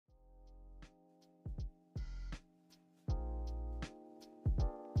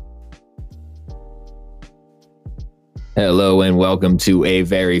Hello and welcome to a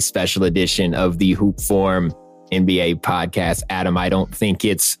very special edition of the Hoop Form NBA podcast. Adam, I don't think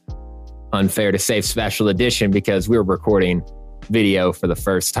it's unfair to say special edition because we're recording video for the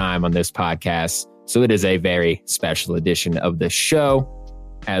first time on this podcast. So it is a very special edition of the show.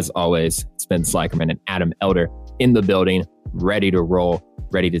 As always, it's Ben Slykerman and Adam Elder in the building, ready to roll,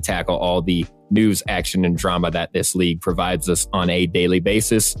 ready to tackle all the news, action, and drama that this league provides us on a daily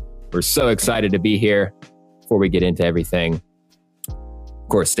basis. We're so excited to be here. Before we get into everything, of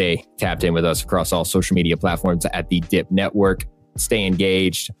course, stay tapped in with us across all social media platforms at the Dip Network. Stay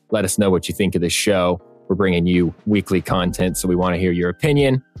engaged. Let us know what you think of this show. We're bringing you weekly content, so we want to hear your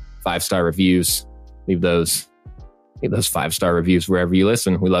opinion. 5-star reviews. Leave those 5-star reviews wherever you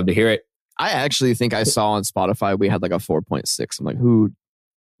listen. We love to hear it. I actually think I saw on Spotify we had like a 4.6. I'm like, who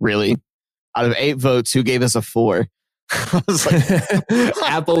really? Out of 8 votes, who gave us a 4? I was like,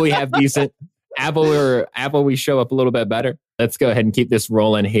 Apple, we have decent. Apple, we show up a little bit better. Let's go ahead and keep this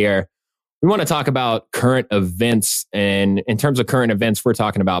rolling here. We want to talk about current events. And in terms of current events, we're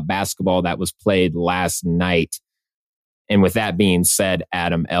talking about basketball that was played last night. And with that being said,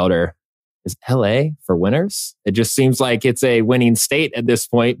 Adam Elder, is LA for winners? It just seems like it's a winning state at this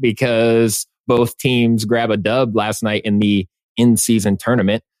point because both teams grab a dub last night in the in-season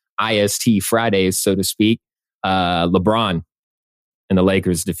tournament, IST Fridays, so to speak. LeBron and the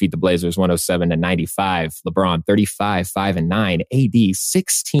Lakers defeat the Blazers 107-95. LeBron 35-5-9. AD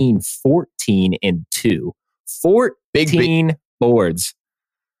 16-14-2. 14 boards.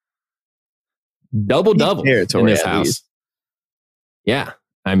 Double-double in this house. Yeah.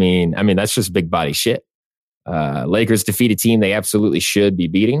 I mean, that's just big body shit. Lakers defeat a team they absolutely should be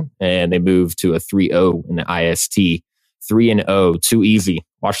beating, and they move to a 3-0 in the IST. 3-0, too easy.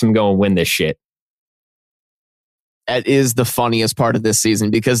 Watch them go and win this shit. That is the funniest part of this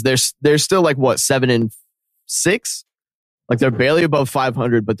season because they're still like, what, 7-6? Like they're barely above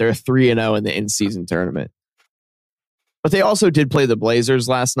 500, but they're 3-0 in the in-season tournament. But they also did play the Blazers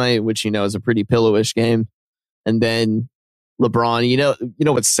last night, which, is a pretty pillowish game. And then LeBron, you know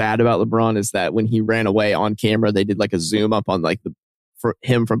what's sad about LeBron is that when he ran away on camera, they did like a zoom up on like for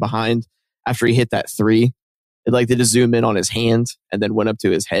him from behind after he hit that 3. They did a zoom in on his hand and then went up to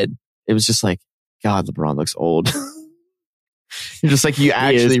his head. It was just like, God, LeBron looks old. Just like you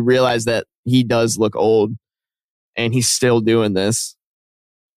actually realize that he does look old and he's still doing this.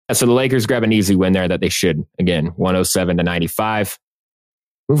 So the Lakers grab an easy win there that they should. Again, 107-95.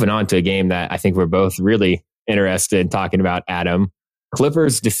 Moving on to a game that I think we're both really interested in talking about, Adam.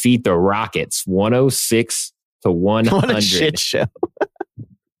 Clippers defeat the Rockets 106-100. What a shit show.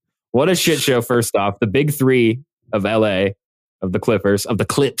 What a shit show, first off. The big 3 of LA, of the Clippers, of the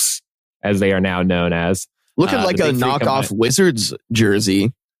Clips, as they are now known as. Looking like a knockoff Wizards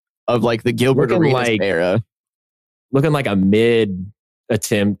jersey of like the Gilbert Arenas era. Looking like a mid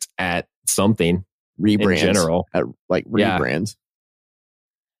attempt at something. Rebrand. In general. Rebrand. Yeah.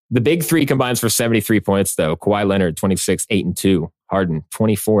 The big 3 combines for 73 points, though. Kawhi Leonard, 26-8-2. Harden,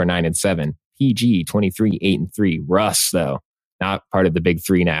 24-9-7. PG, 23-8-3. Russ, though, not part of the big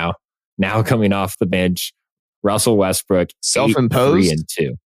 3 now. Now coming off the bench. Russell Westbrook, self-imposed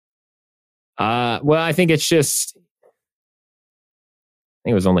 3-2. Well, I think it's just,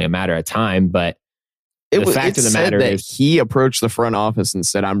 it was only a matter of time, but the fact of the matter is he approached the front office and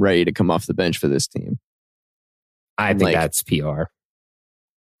said, I'm ready to come off the bench for this team. I think that's PR.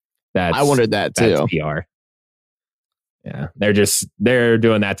 I wondered that too. That's PR. Yeah. They're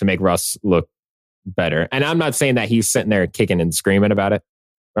doing that to make Russ look better. And I'm not saying that he's sitting there kicking and screaming about it.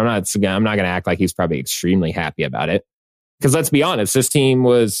 I'm not going to act like he's probably extremely happy about it. Because let's be honest, this team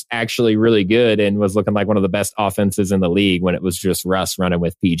was actually really good and was looking like one of the best offenses in the league when it was just Russ running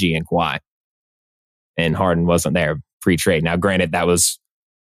with PG and Kawhi. And Harden wasn't there pre-trade. Now, granted, that was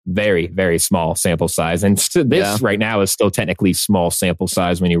very, very small sample size. And right now is still technically small sample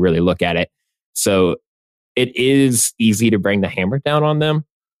size when you really look at it. So it is easy to bring the hammer down on them.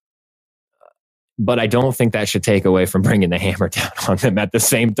 But I don't think that should take away from bringing the hammer down on them at the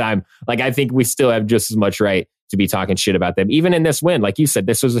same time. Like, I think we still have just as much right to be talking shit about them. Even in this win, like you said,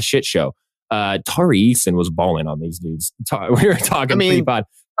 this was a shit show. Tari Eason was balling on these dudes. We were talking pre-pod.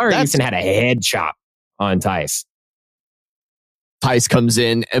 Tari Eason had a head chop on Tice. Tice comes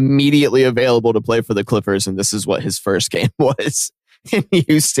in immediately available to play for the Clippers, and this is what his first game was in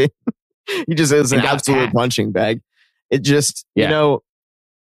Houston. He just is an absolute punching bag. It just,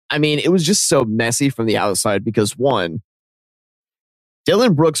 it was just so messy from the outside because, one,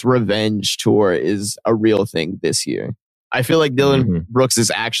 Dylan Brooks' revenge tour is a real thing this year. I feel like Dylan Brooks is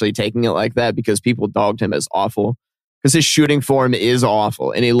actually taking it like that because people dogged him as awful because his shooting form is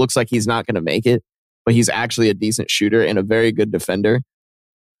awful and it looks like he's not going to make it. but he's actually a decent shooter and a very good defender.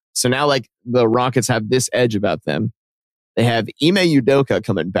 So now, like, the Rockets have this edge about them. They have Ime Udoka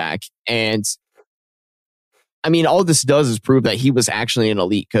coming back. And I mean, all this does is prove that he was actually an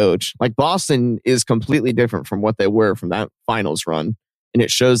elite coach. Like, Boston is completely different from what they were from that finals run. And it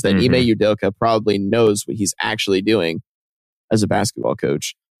shows that Ime Udoka probably knows what he's actually doing as a basketball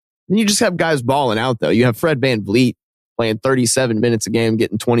coach. And you just have guys balling out, though. You have Fred VanVleet playing 37 minutes a game,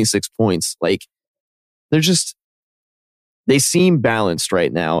 getting 26 points. Like, they seem balanced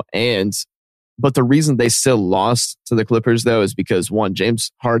right now. But the reason they still lost to the Clippers, though, is because, one,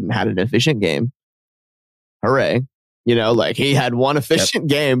 James Harden had an efficient game. Hooray. You know, like, he had one efficient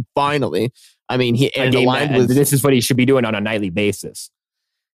game, finally. I mean, this is what he should be doing on a nightly basis.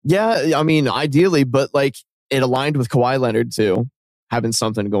 Yeah, I mean, ideally, but like, it aligned with Kawhi Leonard, too, having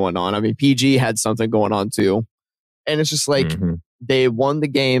something going on. I mean, PG had something going on, too. And it's just like, they won the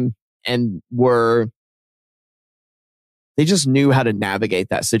game and they just knew how to navigate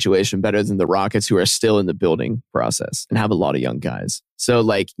that situation better than the Rockets, who are still in the building process and have a lot of young guys. So,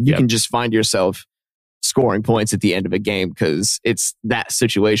 like, you can just find yourself scoring points at the end of a game because it's that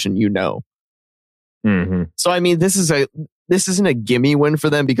situation, you know. So, I mean, this isn't a gimme win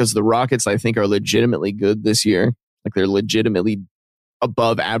for them because the Rockets, I think, are legitimately good this year. Like, they're legitimately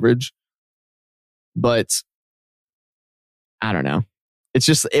above average. But I don't know.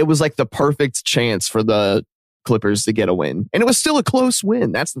 It was like the perfect chance for the Clippers to get a win. And it was still a close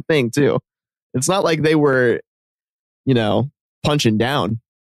win. That's the thing, too. It's not like they were, punching down.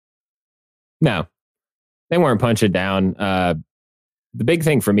 No, they weren't punching down. The big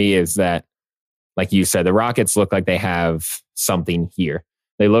thing for me is that, like you said, the Rockets look like they have something here.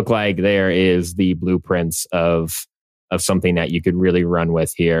 They look like there is the blueprints of something that you could really run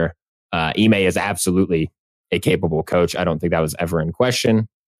with here. Ime is absolutely a capable coach. I don't think that was ever in question.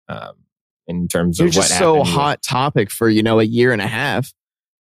 In terms of what just so hot topic for a year and a half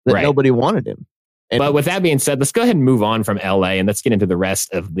that nobody wanted him. But with that being said, let's go ahead and move on from LA and let's get into the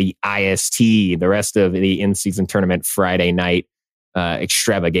rest of the IST, the rest of the in-season tournament Friday night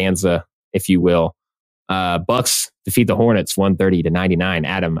extravaganza, if you will. Bucks defeat the Hornets 130-99.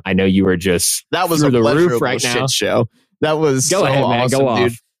 Adam, I know you were just that was through the roof right now. Shit show. That was go ahead, man. Awesome, go off.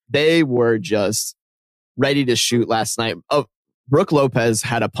 dude. They were just ready to shoot last night. Oh, Brook Lopez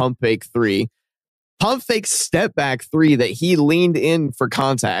had a pump fake step back three that he leaned in for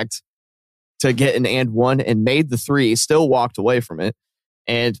contact to get an and one and made the three, still walked away from it,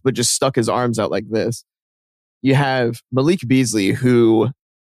 but just stuck his arms out like this. You have Malik Beasley, who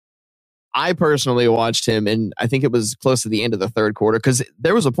I personally watched him, and I think it was close to the end of the third quarter because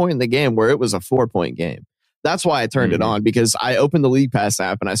there was a point in the game where it was a 4-point game. That's why I turned it on, because I opened the League Pass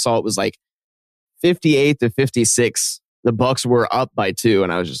app and I saw it was like 58-56. The Bucks were up by 2,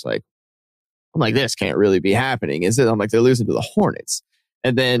 and I was just like, this can't really be happening, is it? I'm like, they're losing to the Hornets.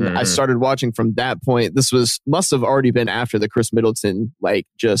 And then I started watching from that point. This must have already been after the Chris Middleton, like,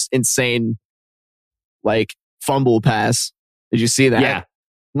 just insane, like, fumble pass. Did you see that? Yeah.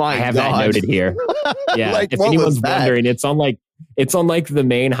 My I have God. that noted here. Yeah. Like, if anyone's wondering, it's on the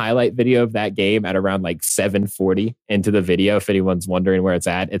main highlight video of that game at around like 7:40 into the video. If anyone's wondering where it's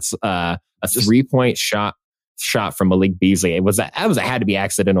at, it's a 3-point shot from Malik Beasley. That had to be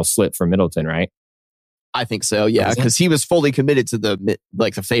accidental slip from Middleton, right? I think so, yeah, because he was fully committed to the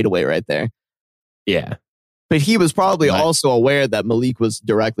fadeaway right there. Yeah. But he was probably also aware that Malik was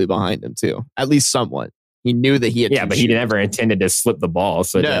directly behind him too, at least somewhat. He knew that he had but he never intended to slip the ball,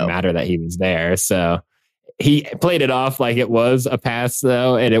 so it didn't matter that he was there. So he played it off like it was a pass,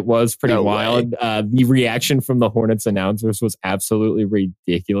 though, and it was pretty wild. The reaction from the Hornets announcers was absolutely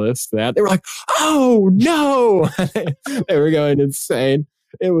ridiculous to that. They were like, oh, no! They were going insane.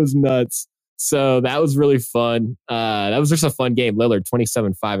 It was nuts. So that was really fun. That was just a fun game. Lillard,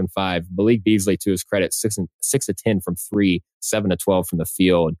 27-5-5. Malik Beasley, to his credit, 6 of 10 from 3, 7 of 12 from the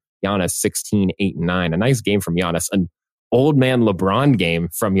field. Giannis, 16, 8 and 9. A nice game from Giannis. An old man LeBron game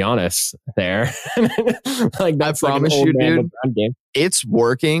from Giannis there. That's I promise you, dude, game. It's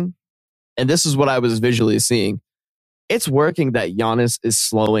working. And this is what I was visually seeing. It's working that Giannis is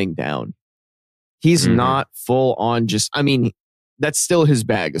slowing down. He's not full on that's still his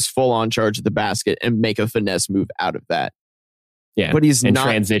bag, is full on charge of the basket and make a finesse move out of that. Yeah. But he's not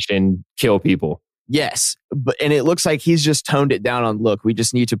transition, kill people. Yes. And it looks like he's just toned it down on, look, we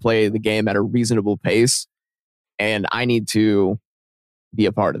just need to play the game at a reasonable pace. And I need to be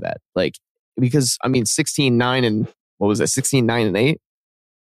a part of that. Because 16-9 and what was that? 16-9 and 8?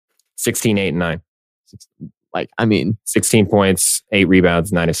 16, 8 and 9. 16 points, 8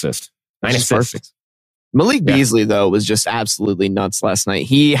 rebounds, 9 assists. 9 assists. Perfect. Malik Beasley, though, was just absolutely nuts last night.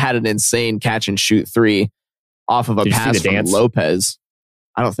 He had an insane catch and shoot three off of a pass from Lopez.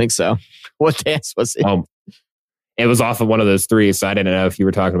 I don't think so. What dance was it? It was off of one of those threes, so I didn't know if you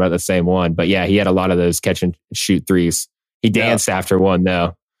were talking about the same one. But yeah, he had a lot of those catch and shoot threes. He danced after one,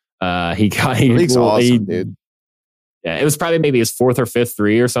 though. Malik's awesome, dude. Yeah, it was probably maybe his fourth or fifth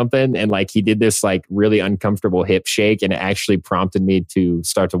three or something. And like he did this like really uncomfortable hip shake. And it actually prompted me to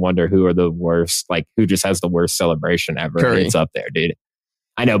start to wonder who are the worst, like who just has the worst celebration ever. Curry. It's up there, dude.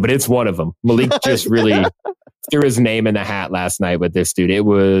 I know, but it's one of them. Malik just really threw his name in the hat last night with this dude. It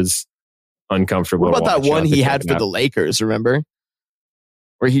was uncomfortable. What about that one he had for the Lakers, remember?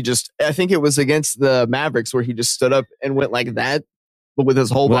 Where he just, I think it was against the Mavericks where he just stood up and went like that. But with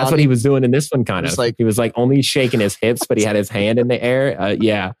his whole body. That's what he was doing in this one, kind of. Like, he was like only shaking his hips, but he had his hand in the air.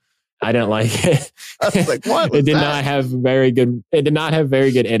 Yeah, I didn't like it. I was like, what? It did not have very good. It did not have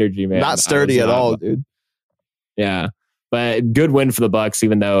very good energy, man. Not sturdy at all, dude. Yeah, but good win for the Bucks,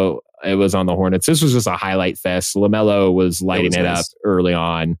 even though it was on the Hornets. This was just a highlight fest. LaMelo was lighting it up early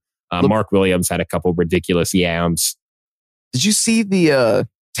on. Mark Williams had a couple ridiculous yams. Did you see the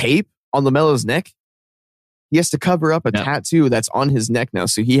tape on LaMelo's neck? He has to cover up a tattoo that's on his neck now.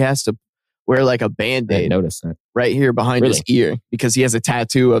 So he has to wear like a Band-Aid. Notice that. Right here behind his ear because he has a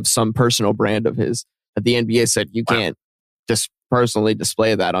tattoo of some personal brand of his that the NBA said you can't just personally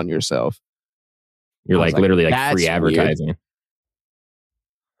display that on yourself. You're like literally like free advertising. Weird.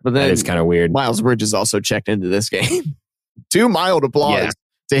 But then that is kind of weird. Miles Bridges also checked into this game. 2 mild applause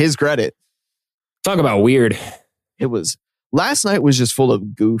to his credit. Talk about weird. Last night was just full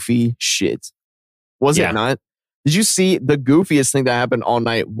of goofy shit. Was it not? Did you see the goofiest thing that happened all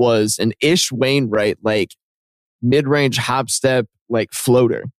night was an Ish Wainwright, like mid-range hop step, like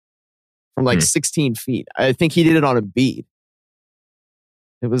floater from like 16 feet. I think he did it on a bead.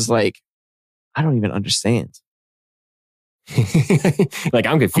 It was like, I don't even understand. Like,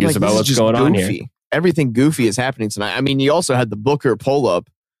 I'm confused about what's going on here. Everything goofy is happening tonight. I mean, you also had the Booker pull-up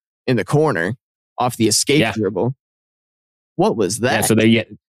in the corner off the escape dribble. What was that? Yeah, so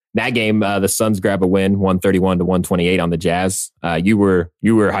that game, the Suns grab a win, 131-128 on the Jazz. You were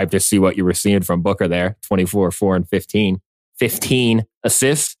hyped to see what you were seeing from Booker there. 24, 4, and 15. 15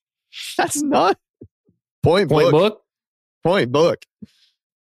 assists. That's not point book. Point book.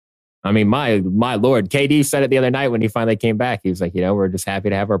 I mean, my Lord, KD said it the other night when he finally came back. He was like, we're just happy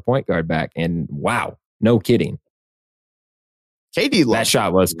to have our point guard back. And wow, no kidding. KD, that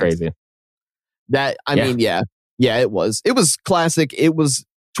shot was crazy. Yeah, it was. It was classic. It was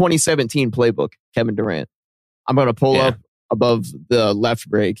 2017 playbook, Kevin Durant. I'm going to pull up above the left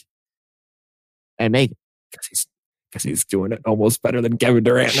break and make it. Because he's doing it almost better than Kevin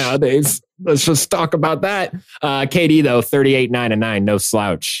Durant nowadays. Let's just talk about that. KD, though, 38, 9, and 9, no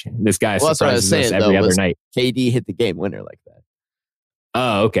slouch. This guy surprises us every other night. KD hit the game winner like that.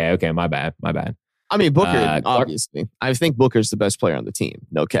 Oh, okay. My bad. I mean, Booker, obviously. I think Booker's the best player on the team.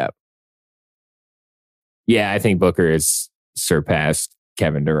 No cap. Yeah, I think Booker has surpassed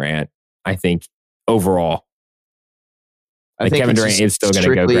Kevin Durant. I think overall, I think Kevin Durant is still going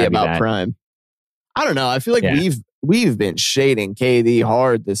to go grab about that. Prime. I don't know. I feel like we've been shading KD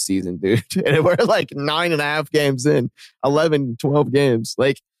hard this season, dude. And we're like 9.5 games in, 11, 12 games.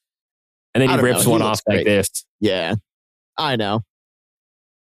 Like, and then he rips one off like this. Yeah, I know.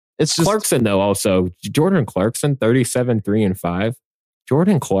 It's just Clarkson though. Also, Jordan Clarkson, 37, 3, and 5.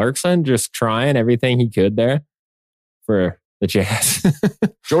 Jordan Clarkson just trying everything he could there for the Jazz.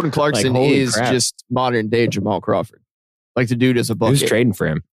 Jordan Clarkson is just modern day Jamal Crawford. Like, the dude is a bucket. Who's trading for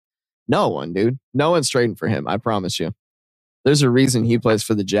him? No one, dude. No one's trading for him. I promise you. There's a reason he plays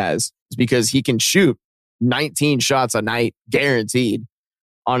for the Jazz. It's because he can shoot 19 shots a night, guaranteed,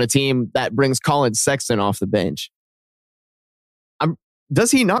 on a team that brings Colin Sexton off the bench.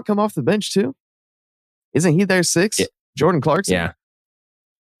 Does he not come off the bench too? Isn't he their 6? Yeah. Jordan Clarkson? Yeah.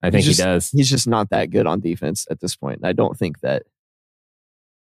 I think he does. He's just not that good on defense at this point. I don't think that's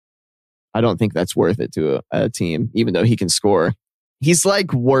worth it to a team, even though he can score. He's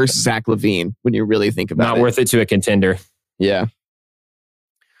like worse Zach LaVine when you really think about it. Not worth it to a contender. Yeah.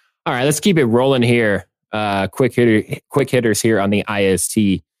 All right, let's keep it rolling here. Quick hitters here on the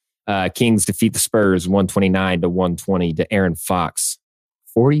IST. Kings defeat the Spurs 129-120 to Aaron Fox.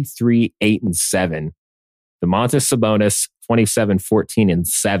 43, 8, and 7. DeMontis Sabonis, 27, 14, and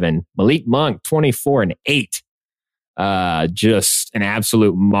 7. Malik Monk, 24 and 8. Just an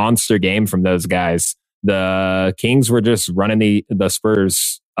absolute monster game from those guys. The Kings were just running the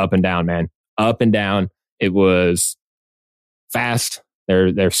Spurs up and down, man. Up and down. It was fast.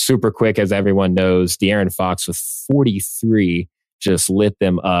 They're super quick, as everyone knows. De'Aaron Fox with 43 just lit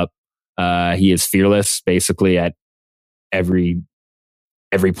them up. He is fearless basically at every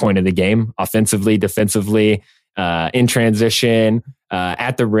point of the game, offensively, defensively, in transition,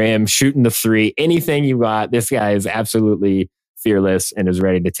 at the rim, shooting the three, anything you got. This guy is absolutely fearless and is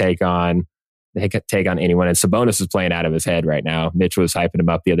ready to take on anyone. And Sabonis is playing out of his head right now. Mitch was hyping him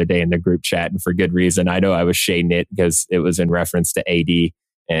up the other day in the group chat, and for good reason. I know I was shading it because it was in reference to AD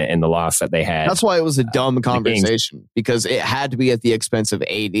and the loss that they had. That's why it was a dumb conversation, because it had to be at the expense of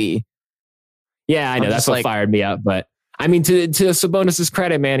AD. Yeah, I know. That's what fired me up. But I mean, to Sabonis'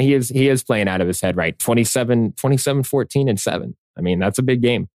 credit, man, he is playing out of his head, right? 27, 14, and 7. I mean, that's a big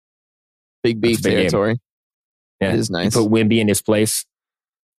game. Big beef territory. Yeah, it is nice. You put Wemby in his place.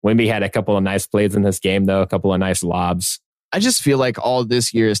 Wemby had a couple of nice plays in this game, though. A couple of nice lobs. I just feel like all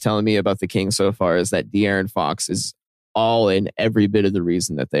this year is telling me about the Kings so far is that De'Aaron Fox is all in every bit of the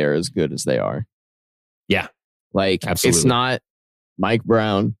reason that they are as good as they are. Yeah. Like, absolutely. It's not Mike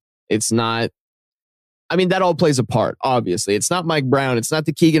Brown. It's not, I mean, that all plays a part, obviously. It's not Mike Brown. It's not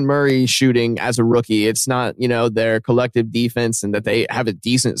the Keegan Murray shooting as a rookie. It's not, their collective defense and that they have a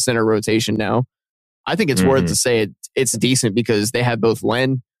decent center rotation now. I think it's worth to say it's decent because they have both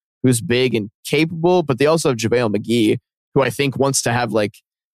Len, who's big and capable, but they also have JaVale McGee, who I think wants to have like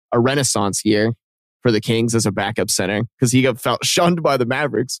a renaissance year for the Kings as a backup center because he felt shunned by the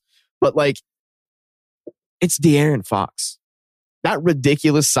Mavericks. But like, it's De'Aaron Fox. That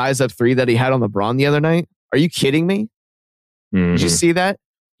ridiculous size up three that he had on LeBron the other night. Are you kidding me? Did you see that?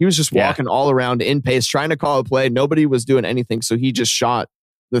 He was just walking all around in pace, trying to call a play. Nobody was doing anything, so he just shot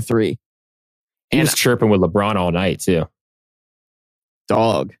the three. He was chirping with LeBron all night, too.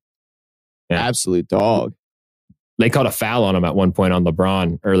 Dog. Yeah. Absolute dog. They called a foul on him at one point on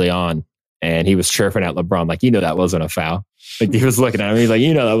LeBron early on, and he was chirping at LeBron like, that wasn't a foul. Like, he was looking at him. He's like,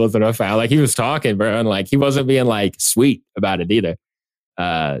 that wasn't a foul. Like, he was talking, bro, and like, he wasn't being like sweet about it either.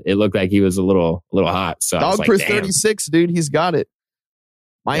 It looked like he was a little hot. So dog per 36, dude. He's got it.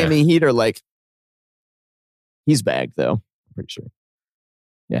 Miami Heat are like, he's bagged though. I'm pretty sure.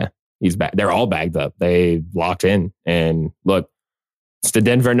 Yeah, he's back. They're all bagged up. They locked in, and look, it's the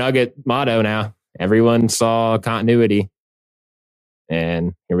Denver Nugget motto now. Everyone saw continuity,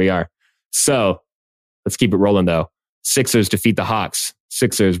 and here we are. So let's keep it rolling, though. Sixers defeat the Hawks.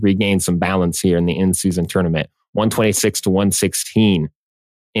 Sixers regain some balance here in the in-season tournament. 126-116.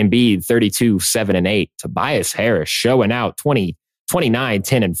 Embiid, 32, 7 and 8. Tobias Harris showing out 29,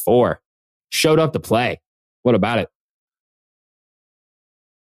 10 and 4. Showed up to play. What about it?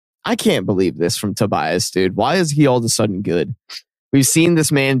 I can't believe this from Tobias, dude. Why is he all of a sudden good? We've seen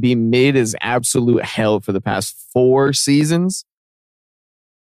this man be mid as absolute hell for the past 4 seasons.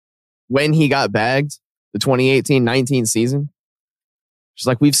 When he got bagged, the 2018-19 season, just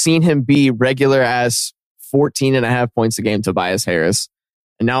like we've seen him be regular as 14.5 points a game, Tobias Harris.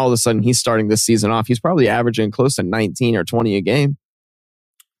 And now all of a sudden he's starting this season off. He's probably averaging close to 19 or 20 a game.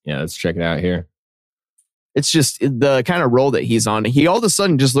 Yeah, let's check it out here. It's just the kind of role that he's on. He all of a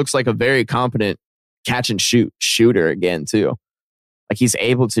sudden just looks like a very competent catch and shoot shooter again, too. Like he's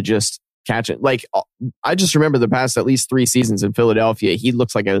able to just catch it. Like I just remember the past at least 3 seasons in Philadelphia, he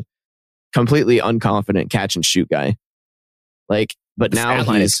looks like a completely unconfident catch and shoot guy. Like, but the now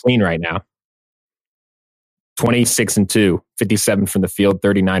he's clean right now. 26 and 2, 57 from the field,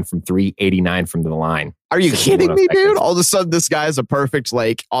 39 from 3, 89 from the line. Are you kidding me, dude? All of a sudden, this guy is a perfect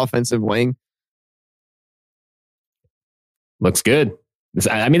like offensive wing. Looks good.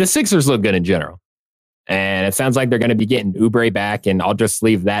 I mean, the Sixers look good in general. And it sounds like they're going to be getting Oubre back, and I'll just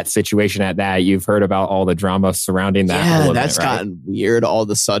leave that situation at that. You've heard about all the drama surrounding that. Yeah, that's gotten weird all of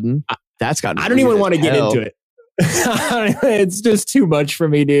a sudden. That's gotten I don't even want to get into it. It's just too much for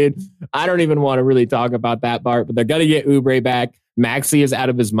me, dude. I don't even want to really talk about that part, but they're going to get Oubre back. Maxey is out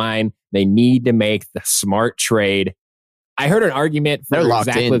of his mind. They need to make the smart trade. I heard an argument for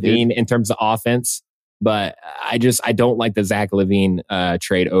Zach LaVine in terms of offense, but I don't like the Zach LaVine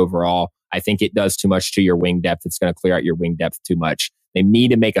trade overall. I think it does too much to your wing depth. It's going to clear out your wing depth too much. They need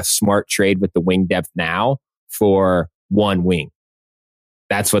to make a smart trade with the wing depth now for one wing.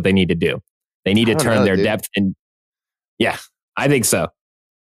 That's what they need to do. They need to turn their depth in. Yeah, I think so.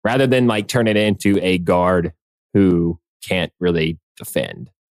 Rather than like turn it into a guard who can't really defend.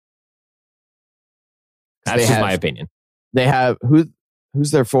 That's just my opinion. They have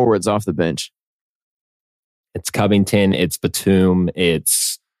who's their forwards off the bench? It's Covington, it's Batum,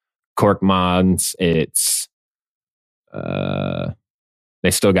 it's Korkmaz, it's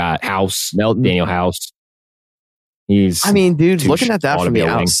they still got House, Melton. Daniel House. Dude, looking at that from the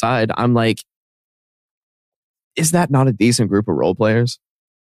outside, I'm like, is that not a decent group of role players?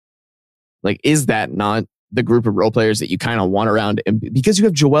 Like, is that not the group of role players that you kind of want around Embiid, because you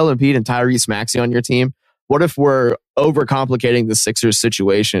have Joel Embiid and Tyrese Maxey on your team. What if we're overcomplicating the Sixers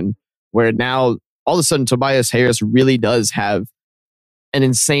situation where now all of a sudden Tobias Harris really does have an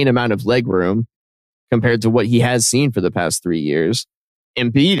insane amount of leg room compared to what he has seen for the past 3 years?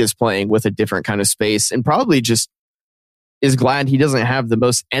 Embiid is playing with a different kind of space and probably just is glad he doesn't have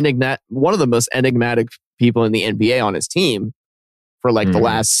one of the most enigmatic people in the NBA on his team for like the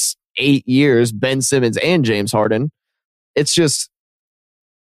last 8 years, Ben Simmons and James Harden. It's just,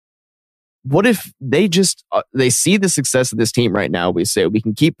 what if they just they see the success of this team right now? We say we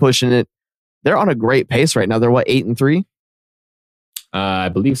can keep pushing it. They're on a great pace right now. They're 8-3. I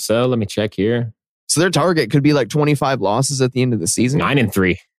believe so. Let me check here. So their target could be like 25 losses at the end of the season.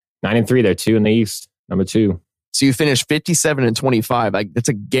 9-3. 9-3. They're 2 in the East. Number 2. So you finish 57-25. Like, that's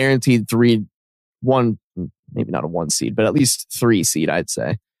a guaranteed 3-1, maybe not a 1 seed, but at least 3 seed, I'd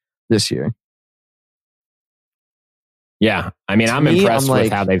say, this year. Yeah, I mean, I'm impressed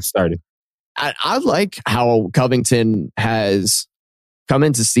with how they've started. I like how Covington has come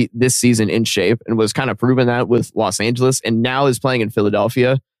into this season in shape and was kind of proven that with Los Angeles, and now is playing in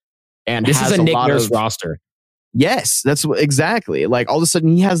Philadelphia. And this is a Nick Nurse roster. Yes, that's exactly. Like, all of a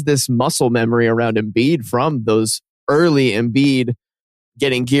sudden he has this muscle memory around Embiid from those early Embiid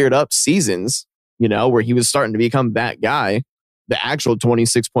getting geared up seasons, where he was starting to become that guy, the actual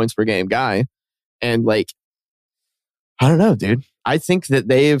 26 points per game guy. And like, I don't know, dude. I think that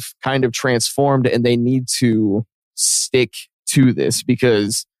they've kind of transformed and they need to stick to this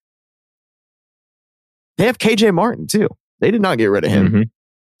because they have KJ Martin too. They did not get rid of him. Mm-hmm.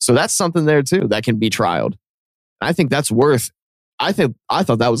 So that's something there too that can be trialed. I think that's I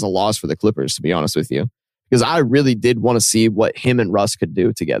thought that was a loss for the Clippers, to be honest with you, because I really did want to see what him and Russ could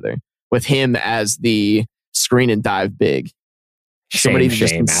do together with him as the screen and dive big. Somebody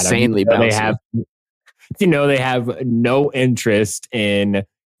just insanely bouncy. They have no interest in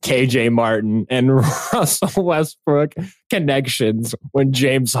KJ Martin and Russell Westbrook connections when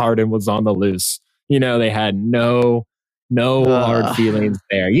James Harden was on the loose. They had no hard feelings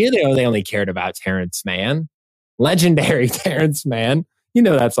there. They only cared about Terrence Mann. Legendary Terrence Mann.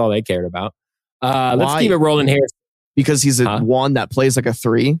 That's all they cared about. Let's keep it rolling here. Because he's one that plays like a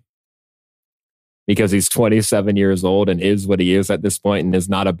 3? Because he's 27 years old and is what he is at this point and is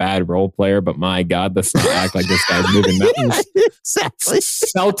not a bad role player. But my God, let's not act like this guy's moving mountains. Exactly.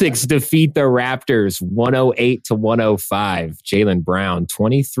 Celtics defeat the Raptors 108-105. Jaylen Brown,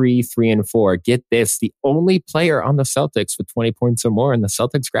 23, 3-4. Get this, the only player on the Celtics with 20 points or more, and the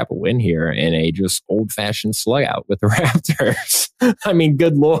Celtics grab a win here in a just old-fashioned slugout with the Raptors. I mean,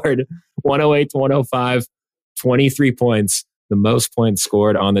 good Lord. 108-105, 23 points, the most points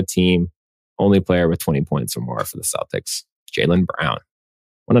scored on the team. Only player with 20 points or more for the Celtics, Jaylen Brown.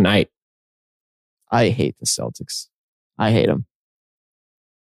 What a night. I hate the Celtics. I hate them.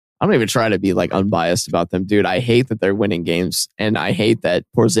 I don't even try to be like unbiased about them, dude. I hate that they're winning games, and I hate that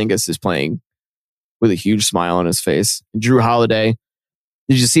Porzingis is playing with a huge smile on his face. Drew Holiday,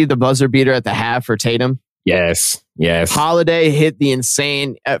 did you see the buzzer beater at the half for Tatum? Yes. Holiday hit the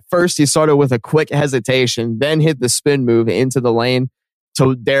insane. At first, he started with a quick hesitation, then hit the spin move into the lane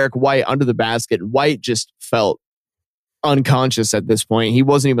to Derek White under the basket. White just felt unconscious at this point. He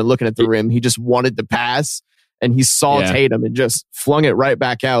wasn't even looking at the rim. He just wanted to pass, and he saw Tatum and just flung it right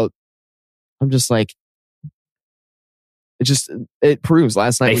back out. I'm just like, it proves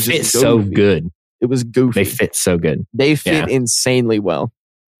last night was just so good. It was goofy. They fit so good. They fit insanely well.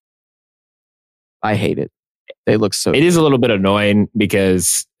 I hate it. They look so It is a little bit annoying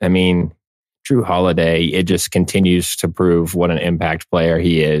because, I mean, Drew Holiday, it just continues to prove what an impact player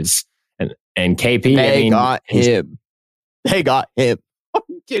he is. And KP, They got him. Are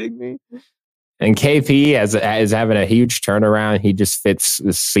you kidding me? And KP is having a huge turnaround. He just fits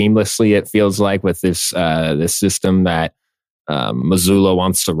seamlessly, it feels like, with this system that Mazzulla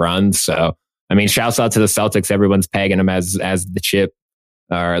wants to run. So, I mean, shouts out to the Celtics. Everyone's pegging him as the chip,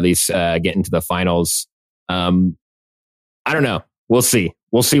 or at least getting to the finals. I don't know. We'll see.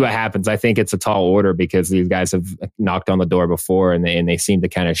 We'll see what happens. I think it's a tall order because these guys have knocked on the door before, and they seem to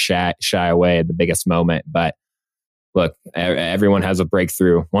kind of shy away at the biggest moment. But look, everyone has a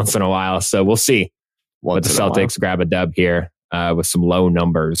breakthrough once in a while, so we'll see. But the Celtics grab a dub here with some low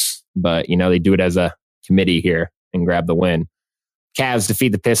numbers, but they do it as a committee here and grab the win. Cavs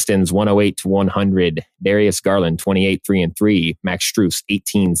defeat the Pistons 108-100. Darius Garland 28-3-3. Max Strus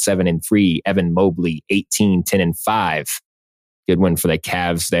 18-7-3. Evan Mobley 18-10-5. Good win for the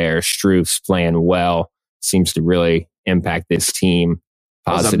Cavs there. Strus playing well. Seems to really impact this team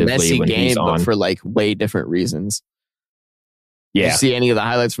positively. It was a messy when game, he's on. but for like way different reasons. Yeah. Did you see any of the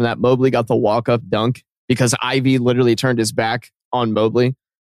highlights from that? Mobley got the walk-up dunk. because Ivy literally turned his back on Mobley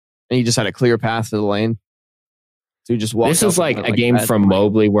and he just had a clear path to the lane. So he just walked. This is like a game from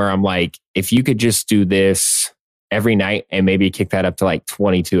Mobley where I'm like, if you could just do this every night and maybe kick that up to like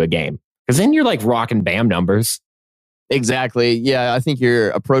 22 a game, because then you're like rocking Bam numbers. Exactly. Yeah, I think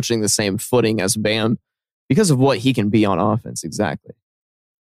you're approaching the same footing as Bam because of what he can be on offense. Exactly.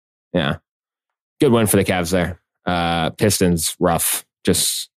 Yeah. Good win for the Cavs there. Pistons, rough.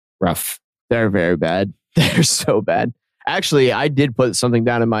 Just rough. They're very bad. They're so bad. Actually, I did put something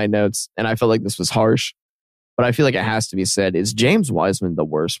down in my notes, and I felt like this was harsh, but I feel like it has to be said. Is James Wiseman the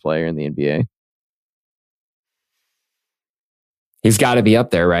worst player in the NBA? He's got to be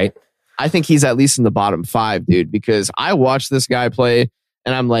up there, right? I think he's at least in the bottom 5, dude, because I watched this guy play,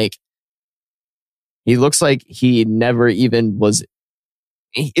 and I'm like, he looks like he never even was.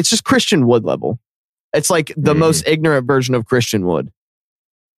 It's just Christian Wood level. It's like the most ignorant version of Christian Wood.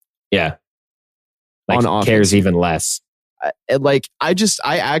 Yeah. Like cares even less. I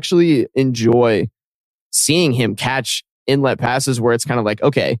actually enjoy seeing him catch inlet passes where it's kind of like,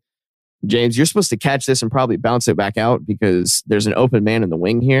 okay, James, you're supposed to catch this and probably bounce it back out because there's an open man in the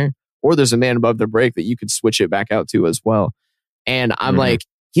wing here, or there's a man above the break that you could switch it back out to as well. And I'm like,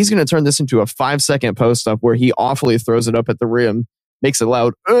 he's going to turn this into a 5-second post up where he awfully throws it up at the rim, makes a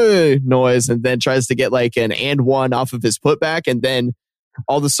loud noise, and then tries to get like an and one off of his putback. And then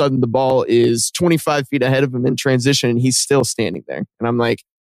all of a sudden the ball is 25 feet ahead of him in transition and he's still standing there. And I'm like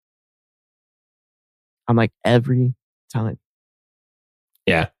every time.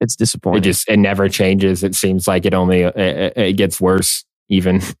 Yeah. It's disappointing. It never changes. It seems like it only, it gets worse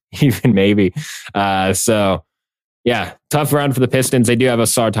even maybe. So yeah, tough run for the Pistons. They do have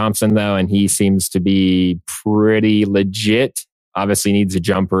Ausar Thompson though, and he seems to be pretty legit. Obviously needs a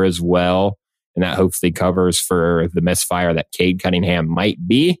jumper as well. And that hopefully covers for the misfire that Cade Cunningham might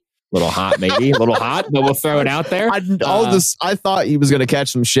be. A little hot, maybe. A little hot, but we'll throw it out there. I thought he was going to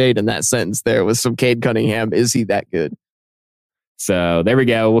catch some shade in that sentence there with some Cade Cunningham. Is he that good? So there we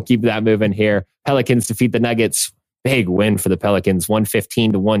go. We'll keep that moving here. Pelicans defeat the Nuggets. Big win for the Pelicans.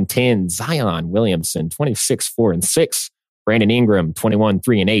 115-110. Zion Williamson, 26-4-6. Brandon Ingram,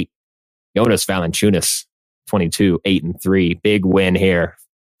 21-3-8. Jonas Valanciunas, 22-8-3. Big win here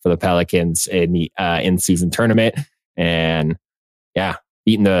for the Pelicans in the in-season tournament. And yeah,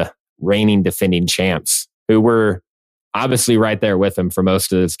 beating the reigning defending champs, who were obviously right there with them for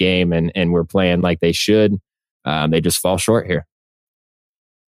most of this game and were playing like they should. They just fall short here.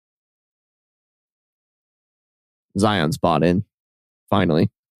 Zion's bought in, finally.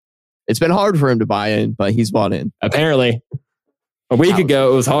 It's been hard for him to buy in, but he's bought in. Apparently. A week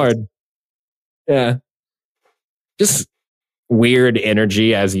ago, it was hard. Yeah. Just weird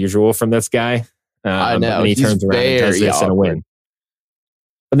energy as usual from this guy. I know. And he turns around and does this in a win.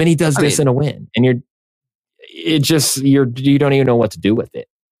 But then he does this in a win. And you don't even know what to do with it.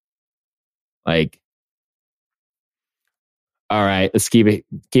 Like, all right, let's keep it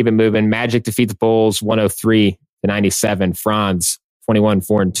moving. Magic defeat the Bulls 103-97. Franz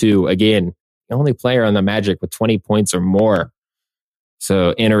 21-4-2. Again, the only player on the Magic with 20 points or more.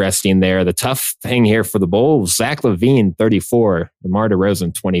 So interesting there. The tough thing here for the Bulls, Zach LaVine 34, DeMar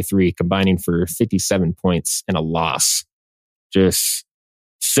DeRozan 23, combining for 57 points and a loss. Just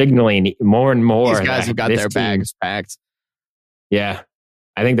signaling more and more. These guys have got their bags packed. Yeah,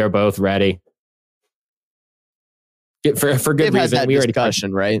 I think they're both ready. For good reason. Had that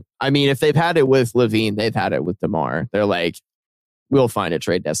discussion, right? I mean, if they've had it with LaVine, they've had it with DeMar. They're like, we'll find a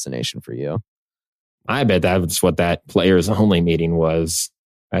trade destination for you. I bet that's what that players only meeting was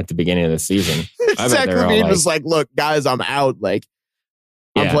at the beginning of the season. Zach LaVine was like, look, guys, I'm out. Like,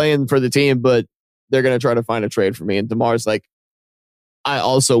 I'm playing for the team, but they're going to try to find a trade for me. And DeMar's like, I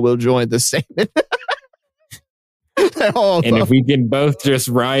also will join the same. And if we can both just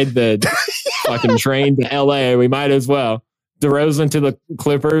ride the fucking train to LA, we might as well. DeRozan to the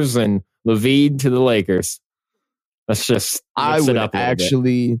Clippers and LaVine to the Lakers. Let's just I would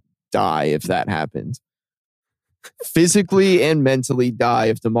actually die if that happened. Physically and mentally die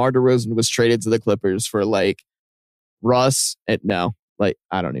if DeMar DeRozan was traded to the Clippers for like Russ. No, like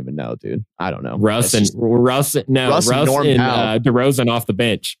I don't even know, dude. I don't know. Russ and DeRozan off the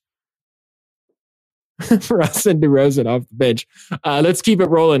bench. Russ and DeRozan off the bench. Let's keep it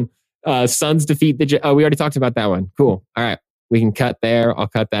rolling. Suns defeat the... we already talked about that one. Cool. All right. We can cut there. I'll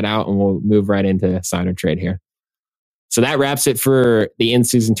cut that out and we'll move right into sign or trade here. So that wraps it for the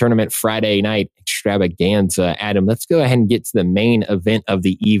in-season tournament Friday night extravaganza. Adam, let's go ahead and get to the main event of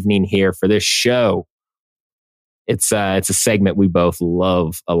the evening here for this show. It's a segment we both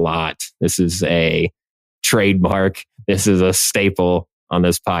love a lot. This is a trademark. This is a staple on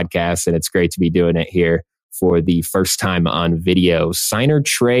this podcast, and it's great to be doing it here for the first time on video. Sign or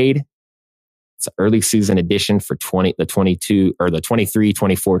trade. It's an early season edition for the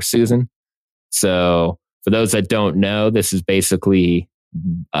 23-24 season. So for those that don't know, this is basically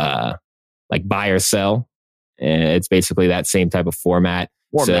like buy or sell. And it's basically that same type of format.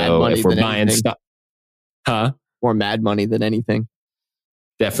 More Mad Money if we're than buying anything. stuff, More Mad Money than anything.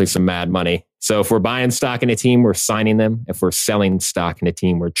 definitely some Mad Money. So if we're buying stock in a team, we're signing them. If we're selling stock in a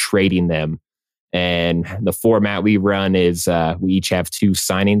team, we're trading them. And the format we run is we each have 2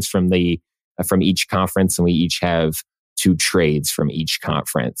 signings from each conference, and we each have 2 trades from each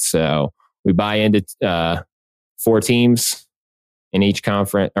conference. So we buy into 4 teams in each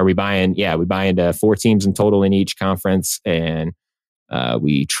conference, or we buy into 4 teams in total in each conference, and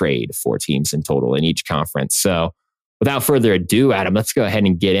we trade 4 teams in total in each conference. So without further ado, Adam, let's go ahead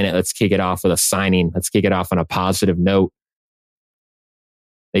and get in it. Let's kick it off with a signing. Let's kick it off on a positive note.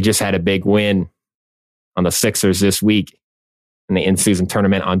 They just had a big win on the Sixers this week in the in-season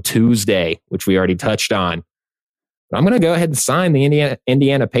tournament on Tuesday, which we already touched on. But I'm going to go ahead and sign the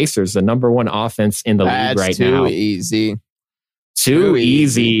Indiana Pacers, the number 1 offense in the league right now. Too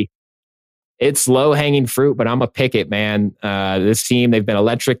easy. It's low-hanging fruit, but I'm going to pick it, man. This team, they've been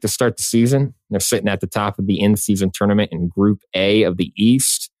electric to start the season. They're sitting at the top of the in-season tournament in Group A of the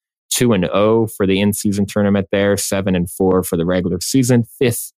East. 2-0 for the in-season tournament there. 7-4 for the regular season.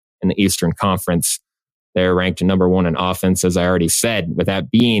 5th in the Eastern Conference. They're ranked number 1 in offense, as I already said. With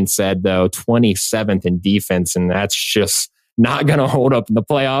that being said, though, 27th in defense, and that's just not going to hold up in the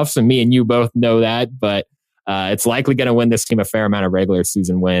playoffs. And me and you both know that, but it's likely going to win this team a fair amount of regular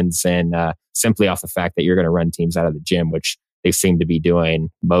season wins, and simply off the fact that you're going to run teams out of the gym, which they seem to be doing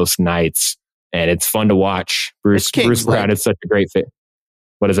most nights. And it's fun to watch. Bruce Brown is such a great fit.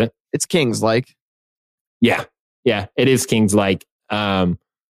 What is it? It's Kings-like. Yeah, it is Kings-like.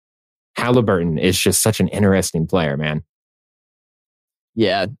 Halliburton is just such an interesting player, man.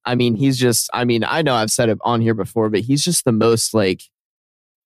 Yeah, I mean, I know I've said it on here before, but he's just the most like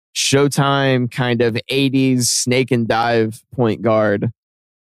Showtime kind of 80s snake and dive point guard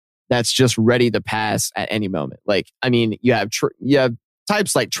that's just ready to pass at any moment. Like, I mean, you have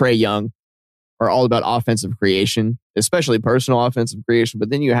types like Trae Young are all about offensive creation, especially personal offensive creation. But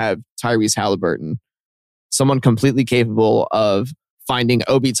then you have Tyrese Halliburton, someone completely capable of finding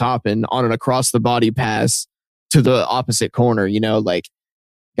Obi Toppin on an across the body pass to the opposite corner, like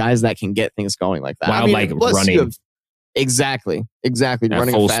guys that can get things going like that. Wow, like running. Exactly.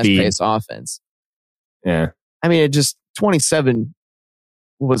 Running a fast-paced offense. Yeah. I mean, it just 27,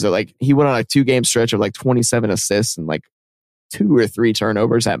 what was it? Like, he went on a 2-game stretch of like 27 assists and like 2 or 3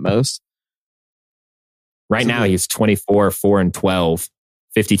 turnovers at most. Right now, he's 24, 4 and 12,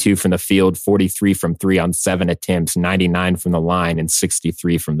 52 from the field, 43 from 3 on 7 attempts, 99 from the line, and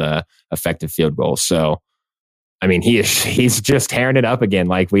 63 from the effective field goal. So, I mean, he's just tearing it up again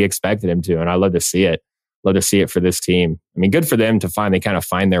like we expected him to, and I love to see it. Love to see it for this team. I mean, good for them to finally kind of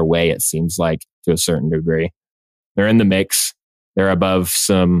find their way, it seems like, to a certain degree. They're in the mix. They're above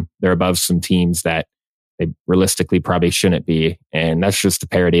some teams that they realistically probably shouldn't be. And that's just a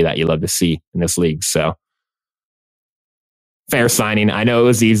parity that you love to see in this league. So fair signing. I know it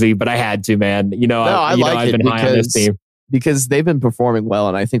was easy, but I had to, man. I've been high on this team. Because they've been performing well,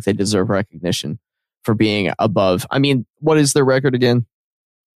 and I think they deserve recognition for being above. I mean, what is their record again?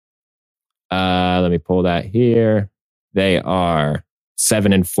 Let me pull that here. They are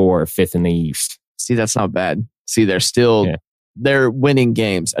 7-4, 5th in the East. See, that's not bad. See, they're winning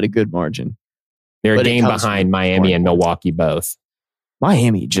games at a good margin. They're a game behind Miami and Milwaukee both.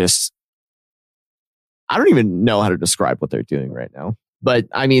 Miami I don't even know how to describe what they're doing right now. But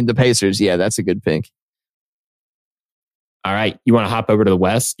I mean, the Pacers, yeah, that's a good pick. All right, you want to hop over to the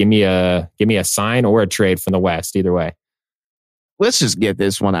West? Give me a sign or a trade from the West. Either way. Let's just get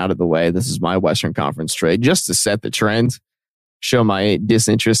this one out of the way. This is my Western Conference trade, just to set the trend, show my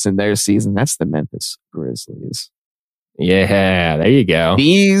disinterest in their season. That's the Memphis Grizzlies. Yeah, there you go.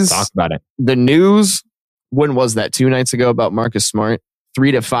 Talk about it. The news, when was that? 2 nights ago about Marcus Smart?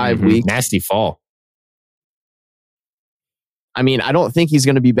 3 to 5 weeks. Nasty fall. I mean, I don't think he's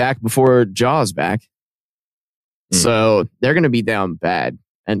going to be back before Jaw's back. So they're going to be down bad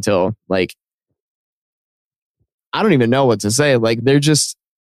until, like, I don't even know what to say. Like,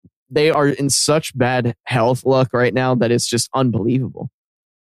 they are in such bad health luck right now that it's just unbelievable.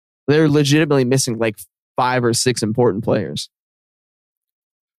 They're legitimately missing like 5 or 6 important players.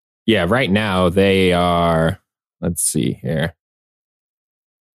 Yeah, right now they are, let's see here.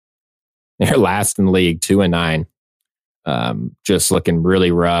 They're last in the league, 2-9. Just looking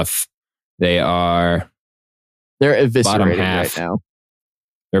really rough. They're eviscerated right now.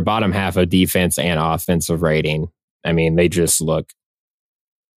 their bottom half of defense and offensive rating. I mean, they just look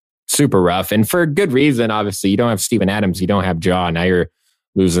super rough, and for good reason. Obviously, you don't have Steven Adams, you don't have Ja. Now you're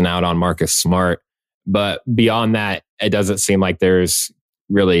losing out on Marcus Smart. But beyond that, it doesn't seem like there's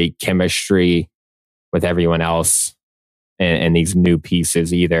really chemistry with everyone else and these new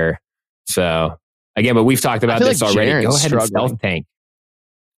pieces either. So again, but we've talked about this already. Jaren's Go ahead struggling. and stealth tank.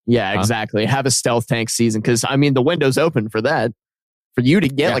 Yeah, exactly. Have a stealth tank season because, I mean, the window's open for that. For you to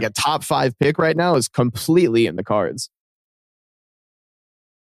get like a top 5 pick right now is completely in the cards.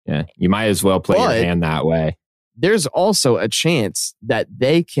 Yeah, you might as well play your hand that way. There's also a chance that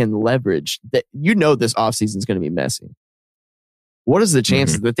they can leverage that. You know, this offseason is going to be messy. What is the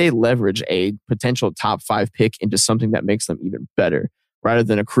chances that they leverage a potential top 5 pick into something that makes them even better rather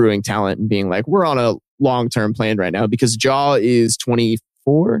than accruing talent and being like, we're on a long-term plan right now? Because Ja is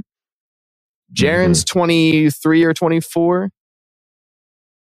 24. Jaren's 23 or 24.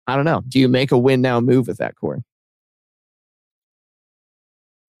 I don't know. Do you make a win now move with that core?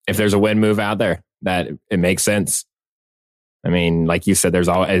 If there's a win move out there, that it makes sense. I mean, like you said, it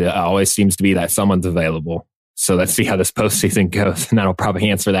always seems to be that someone's available. So let's see how this postseason goes, and that'll probably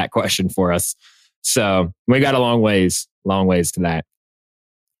answer that question for us. So we got a long ways to that.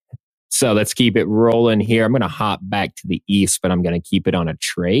 So let's keep it rolling here. I'm going to hop back to the East, but I'm going to keep it on a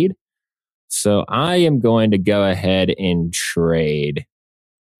trade. So I am going to go ahead and trade.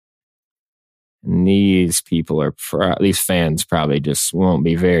 And these people these fans probably just won't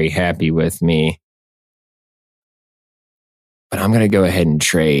be very happy with me. But I'm going to go ahead and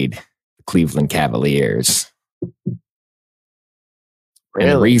trade the Cleveland Cavaliers.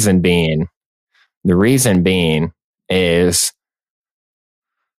 Really? And the reason being is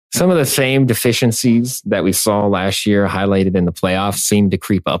some of the same deficiencies that we saw last year highlighted in the playoffs seem to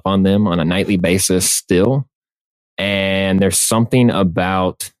creep up on them on a nightly basis still. And there's something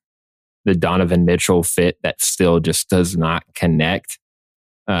about the Donovan Mitchell fit that still just does not connect,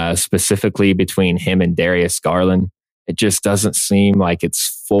 specifically between him and Darius Garland. It just doesn't seem like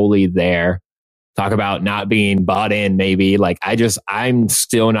it's fully there. Talk about not being bought in, maybe. Like, I'm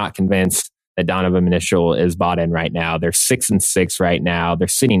still not convinced that Donovan Mitchell is bought in right now. They're 6-6 right now. They're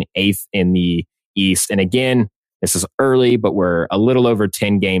sitting 8th in the East. And again, this is early, but we're a little over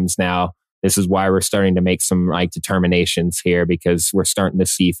 10 games now. This is why we're starting to make some determinations here, because we're starting to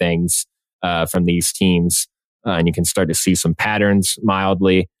see things from these teams, and you can start to see some patterns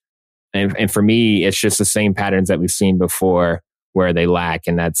mildly. And for me, it's just the same patterns that we've seen before where they lack,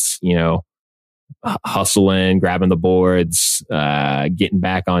 and that's hustling, grabbing the boards, getting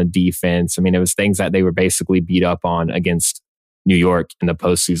back on defense. I mean, it was things that they were basically beat up on against New York in the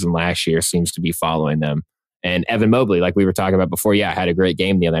postseason last year seems to be following them. And Evan Mobley, like we were talking about before, had a great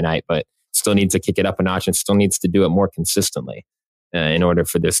game the other night, but still needs to kick it up a notch and still needs to do it more consistently in order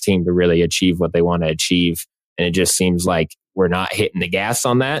for this team to really achieve what they want to achieve. And it just seems like we're not hitting the gas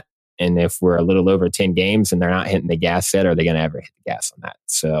on that. And if we're a little over 10 games and they're not hitting the gas yet, are they going to ever hit the gas on that?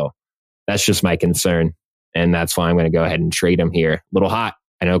 So that's just my concern. And that's why I'm going to go ahead and trade him here. A little hot.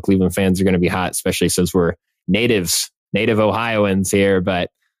 I know Cleveland fans are going to be hot, especially since we're native Ohioans here,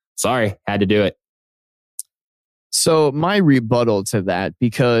 but sorry, had to do it. So my rebuttal to that,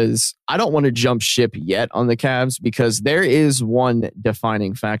 because I don't want to jump ship yet on the Cavs, because there is one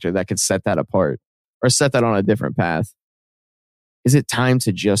defining factor that could set that apart or set that on a different path. Is it time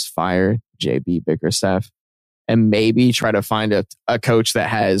to just fire JB Bickerstaff and maybe try to find a coach that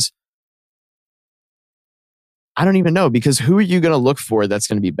has, I don't even know, because who are you going to look for that's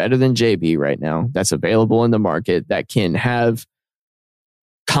going to be better than JB right now, that's available in the market, that can have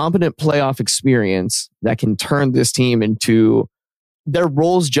competent playoff experience, that can turn this team into, their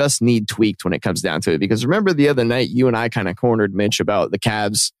roles just need tweaked when it comes down to it. Because remember the other night, you and I kind of cornered Mitch about the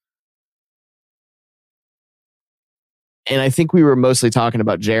Cavs. And I think we were mostly talking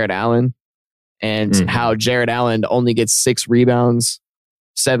about Jared Allen and how Jared Allen only gets 7 rebounds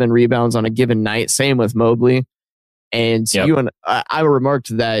on a given night. Same with Mobley. And you and I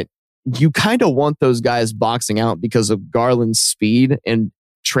remarked that you kind of want those guys boxing out because of Garland's speed and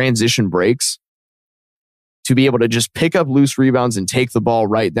transition breaks to be able to just pick up loose rebounds and take the ball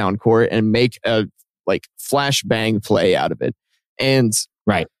right down court and make a flash bang play out of it. And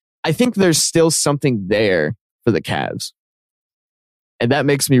I think there's still something there for the Cavs. And that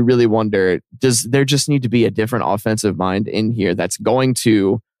makes me really wonder, does there just need to be a different offensive mind in here that's going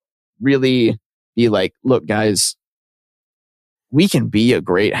to really be like, look, guys, we can be a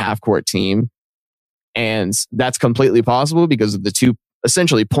great half-court team. And that's completely possible because of the two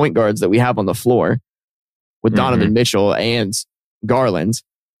essentially point guards that we have on the floor with Donovan Mitchell and Garland.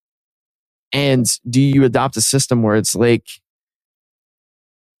 And do you adopt a system where it's like,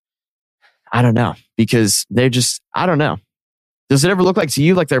 I don't know, because they're just, I don't know. Does it ever look like to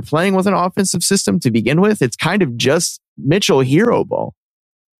you like they're playing with an offensive system to begin with? It's kind of just Mitchell hero ball.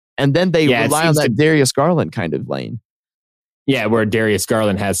 And then they rely on that Darius Garland kind of lane. Yeah, where Darius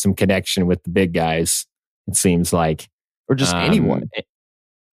Garland has some connection with the big guys, it seems like. Or just anyone.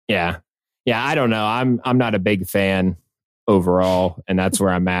 Yeah. Yeah, I don't know. I'm not a big fan overall, and that's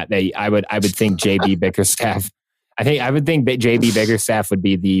where I'm at. I would think JB Bickerstaff. I would think JB Bickerstaff would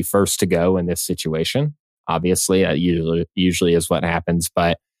be the first to go in this situation. Obviously, that usually is what happens,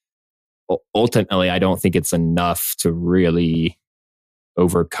 but ultimately, I don't think it's enough to really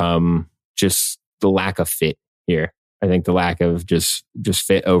overcome just the lack of fit here. I think the lack of just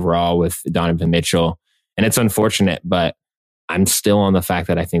fit overall with Donovan Mitchell, and it's unfortunate, but I'm still on the fact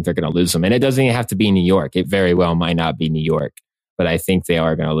that I think they're going to lose him. And it doesn't even have to be New York. It very well might not be New York, but I think they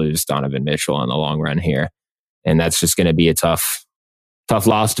are going to lose Donovan Mitchell in the long run here. And that's just going to be a tough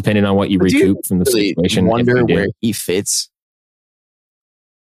loss depending on what you recoup from the situation. I wonder where he fits.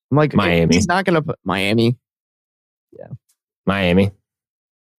 I'm like, Miami. He's not going to put Miami. Yeah. Miami.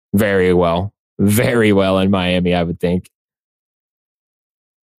 Very well in Miami, I would think.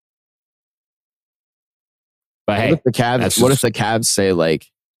 But hey, what if the Cavs say, like,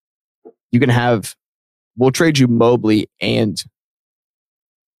 you can have, we'll trade you Mobley and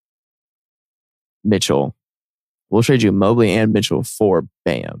Mitchell. We'll trade you Mobley and Mitchell for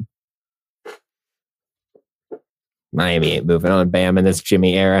Bam. Miami ain't moving on Bam in this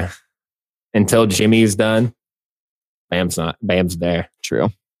Jimmy era. Until Jimmy's done, Bam's there.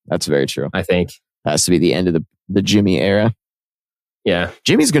 True. That's very true. I think. Has to be the end of the Jimmy era. Yeah.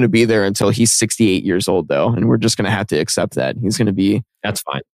 Jimmy's going to be there until he's 68 years old, though. And we're just going to have to accept that. He's going to be... That's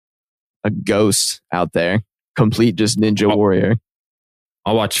fine. A ghost out there. Complete just ninja warrior.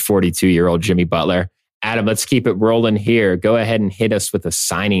 I'll watch 42-year-old Jimmy Butler. Adam, let's keep it rolling here. Go ahead and hit us with a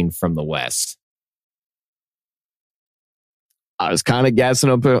signing from the West. I was kind of gassing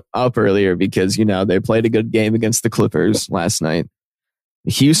up earlier because, they played a good game against the Clippers last night.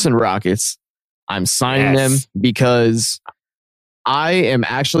 The Houston Rockets. I'm signing them because I am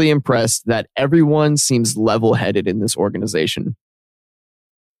actually impressed that everyone seems level-headed in this organization.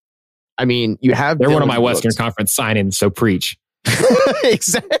 I mean, you have... They're one of my Western Conference signings, so preach.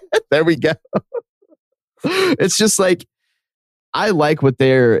 Exactly. There we go. It's just like, I like what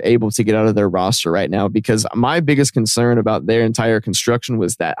they're able to get out of their roster right now, because my biggest concern about their entire construction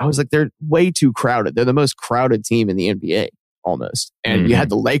was that I was like, they're way too crowded. They're the most crowded team in the NBA, almost. And you had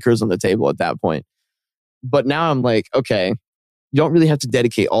the Lakers on the table at that point. But now I'm like, okay, you don't really have to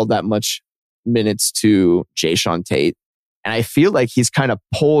dedicate all that much minutes to Jayshawn Tate. And I feel like he's kind of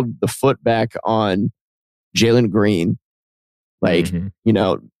pulled the foot back on Jalen Green. Like,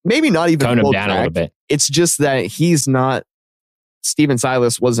 maybe not even tone him down a little bit. It's just that he's not... Steven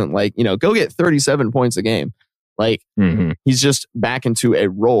Silas wasn't like, go get 37 points a game. Like, he's just back into a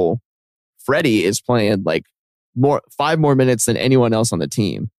role. Freddie is playing like 5 more minutes than anyone else on the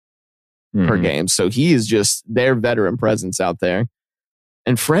team per game. So he is just their veteran presence out there.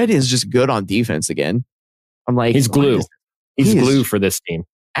 And Fred is just good on defense again. I'm like, he's glue. He's glue for this team.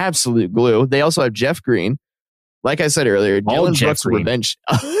 Absolute glue. They also have Jeff Green. Like I said earlier, Dylan Brooks' revenge.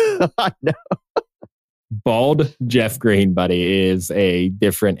 I know. Bald Jeff Green, buddy, is a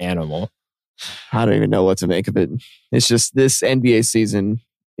different animal. I don't even know what to make of it. It's just, this NBA season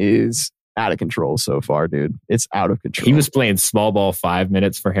is out of control so far, dude. It's out of control. He was playing small ball 5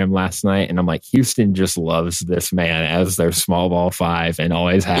 minutes for him last night, and I'm like, Houston just loves this man as their small ball 5 and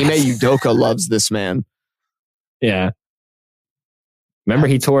always has. Ime Udoka loves this man. Yeah. Remember,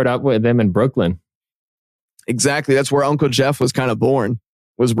 he tore it up with them in Brooklyn. Exactly. That's where Uncle Jeff was kind of born,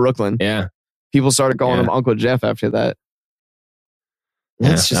 was Brooklyn. Yeah. People started calling him Uncle Jeff after that.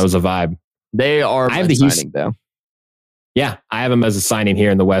 That was a vibe. They are signing, though. Yeah, I have them as a signing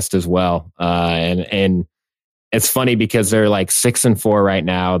here in the West as well. And it's funny because they're like 6-4 right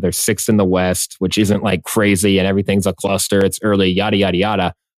now. They're 6th in the West, which isn't like crazy and everything's a cluster. It's early, yada, yada,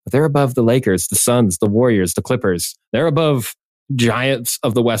 yada. But they're above the Lakers, the Suns, the Warriors, the Clippers. They're above giants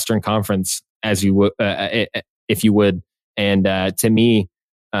of the Western Conference, as you would, if you would. And to me,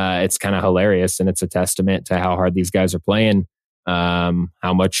 it's kind of hilarious, and it's a testament to how hard these guys are playing.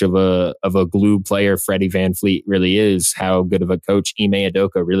 How much of a glue player Freddie VanVleet really is, how good of a coach Ime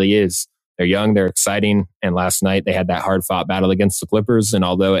Udoka really is. They're young, they're exciting, and last night they had that hard-fought battle against the Clippers, and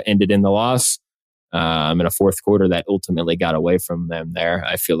although it ended in the loss, in a fourth quarter that ultimately got away from them there,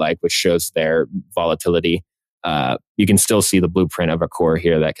 I feel like, which shows their volatility. You can still see the blueprint of a core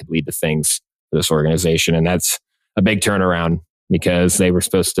here that could lead to things for this organization, and that's a big turnaround because they were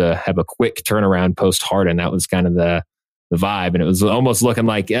supposed to have a quick turnaround post-Harden. That was kind of the vibe, and it was almost looking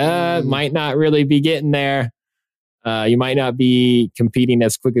like might not really be getting there. You might not be competing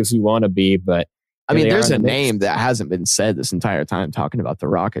as quick as you want to be, but I mean, there's a name that hasn't been said this entire time talking about the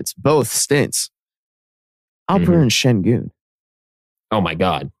Rockets, both stints. Alperen Şengün. Oh my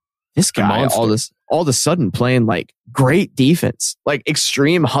God. This guy all of a sudden playing like great defense, like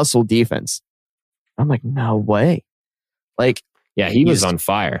extreme hustle defense. I'm like, no way. Like, yeah, he was on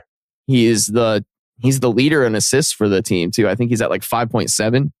fire. He's the leader in assists for the team too. I think he's at like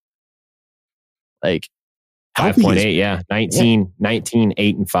 5.7. Like 5.8, yeah. 19,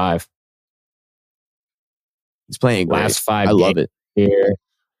 8 and 5. He's playing great. Last 5 I love it. Here.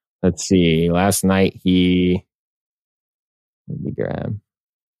 Let's see. Last night let me grab.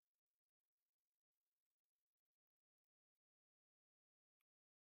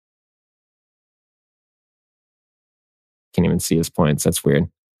 Can't even see his points. That's weird.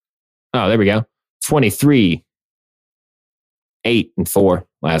 Oh, there we go. 23, 8 and 4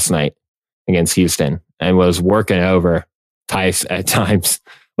 last night against Houston, and was working over Tice at times.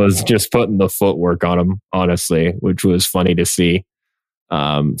 Was just putting the footwork on him, honestly, which was funny to see.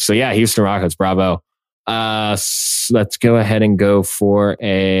 So yeah, Houston Rockets, bravo. Let's go ahead and go for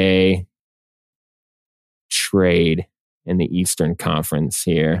a trade in the Eastern Conference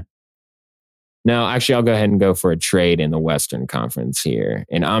here. No, actually, I'll go ahead and go for a trade in the Western Conference here.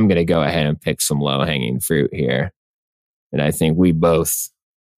 And I'm going to go ahead and pick some low-hanging fruit here that I think we both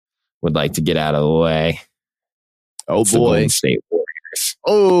would like to get out of the way. Oh, it's boy. The Golden State Warriors.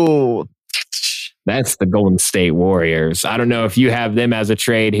 Oh, that's the Golden State Warriors. I don't know if you have them as a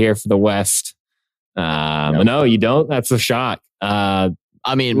trade here for the West. No, you don't. That's a shock. I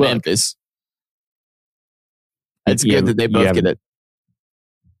mean, look, Memphis. It's good that they both get it.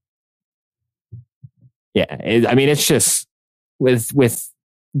 Yeah, I mean, it's just with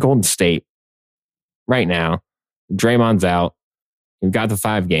Golden State right now. Draymond's out. You've got the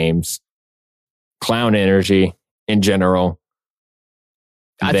 5 games. Clown energy in general.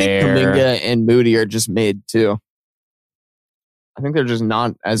 I think Kuminga and Moody are just made too. I think they're just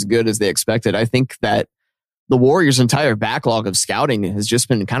not as good as they expected. I think that the Warriors' entire backlog of scouting has just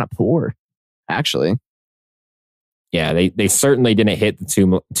been kind of poor, actually. Yeah, they certainly didn't hit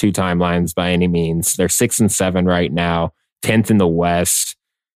the two timelines by any means. They're 6 and 7 right now, 10th in the West.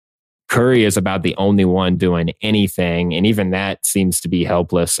 Curry is about the only one doing anything, and even that seems to be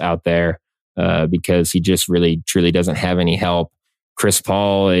helpless out there because he just really, truly doesn't have any help. Chris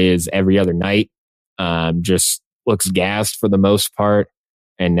Paul is every other night, just looks gassed for the most part.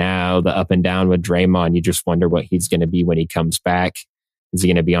 And now the up and down with Draymond, you just wonder what he's going to be when he comes back. Is he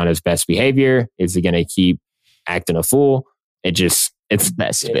going to be on his best behavior? Is he going to keep acting a fool? It's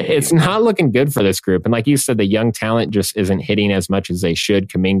not looking good for this group. And like you said, the young talent just isn't hitting as much as they should.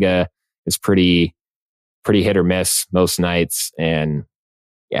 Kuminga is pretty hit or miss most nights. And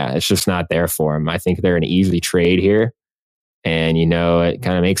yeah, it's just not there for him. I think they're an easy trade here. And, it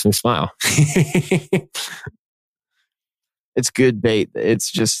kind of makes me smile. It's good bait.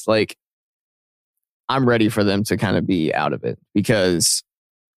 It's just like, I'm ready for them to kind of be out of it because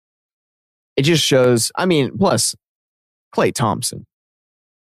it just shows, plus Klay Thompson,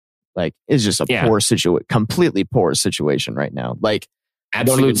 is just a poor situation, completely poor situation right now. Like,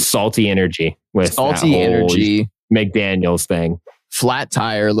 absolute salty energy with salty energy, McDaniels thing. Flat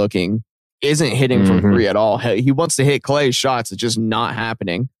tire looking, isn't hitting from 3 at all. He wants to hit Klay's shots. It's just not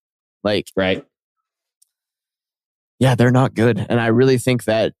happening. Right. Yeah, they're not good. And I really think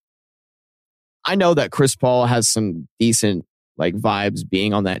that I know that Chris Paul has some decent vibes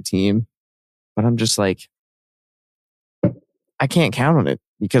being on that team, but I'm just I can't count on it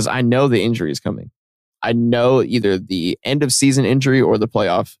because I know the injury is coming. I know either the end of season injury or the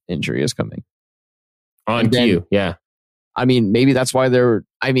playoff injury is coming. On cue, yeah. Maybe that's why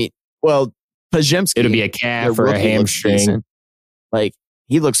Pajemski. It'll be a calf or a hamstring.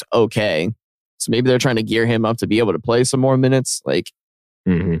 He looks okay. So maybe they're trying to gear him up to be able to play some more minutes. I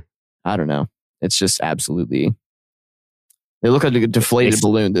don't know. It's just absolutely. They look like a deflated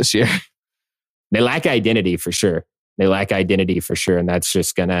balloon this year. They lack identity for sure. And that's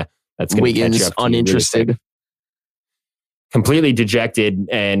just gonna Wiggins catch up to uninterested. Really completely dejected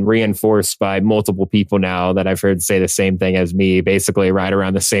and reinforced by multiple people now that I've heard say the same thing as me, basically right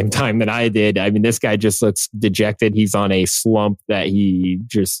around the same time that I did. This guy just looks dejected. He's on a slump that you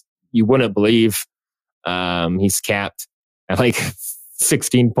wouldn't believe. He's capped at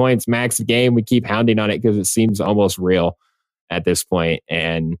 16 points max a game. We keep hounding on it because it seems almost real at this point.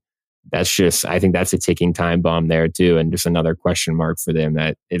 And I think that's a ticking time bomb there too. And just another question mark for them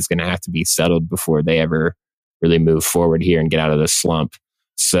that is going to have to be settled before they ever really move forward here and get out of this slump.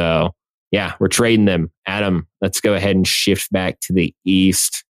 So Yeah, we're trading them. Adam, let's go ahead and shift back to the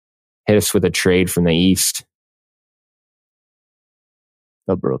East. Hit us with a trade from the East.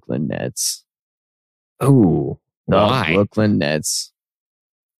 The Brooklyn Nets. Oh, why? The Brooklyn Nets.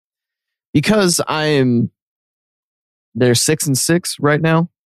 Because they're 6-6 right now,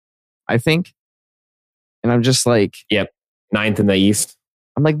 I think. And I'm just like, yep, 9th in the East.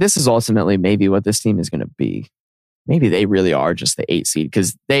 I'm like, this is ultimately maybe what this team is going to be. Maybe they really are just the 8 seed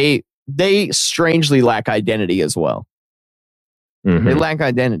because they strangely lack identity as well. Mm-hmm. They lack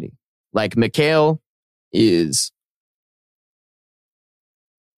identity. Like Mikhail he's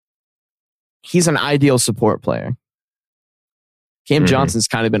an ideal support player. Cam Johnson's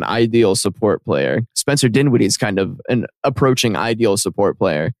kind of an ideal support player. Spencer Dinwiddie's kind of an approaching ideal support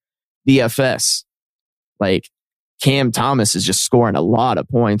player. DFS, like Cam Thomas is just scoring a lot of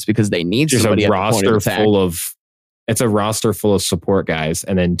points because they need just somebody a at the point of attack. It's a roster full of support guys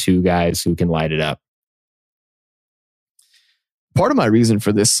and then 2 guys who can light it up. Part of my reason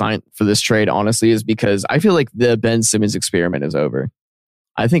for this trade, honestly, is because I feel like the Ben Simmons experiment is over.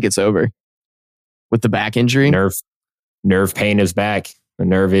 I think it's over with the back injury. Nerve pain is back. The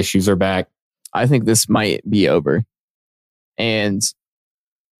nerve issues are back. I think this might be over. And,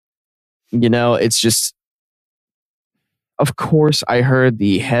 it's just, of course, I heard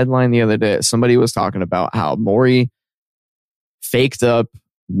the headline the other day. Somebody was talking about how Morey faked up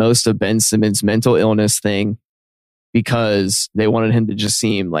most of Ben Simmons' mental illness thing because they wanted him to just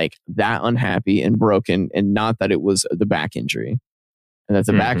seem like that unhappy and broken, and not that it was the back injury. And that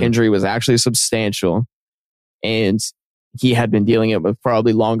the back injury was actually substantial. And he had been dealing it with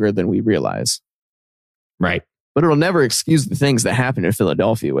probably longer than we realize. Right. But it'll never excuse the things that happened in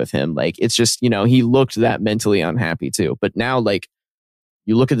Philadelphia with him. Like, it's just, he looked that mentally unhappy too. But now, like,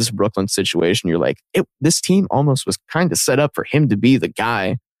 you look at this Brooklyn situation, you're like, this team almost was kind of set up for him to be the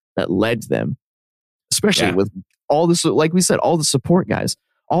guy that led them. Especially with all this, like we said, all the support guys,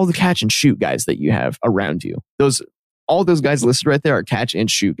 all the catch and shoot guys that you have around you. All those guys listed right there are catch and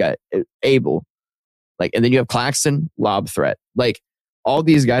shoot guys, able. Like, and then you have Claxton, lob threat. Like, all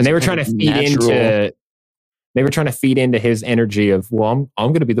these guys. And they were trying to feed into his energy of, well, I'm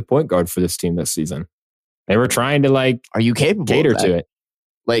going to be the point guard for this team this season. They were trying to are you capable cater to it?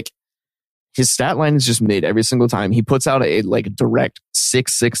 Like, his stat line is just made every single time. He puts out a direct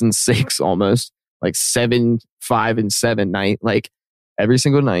 6-6-6 almost, like 7-5-7 night. Like, every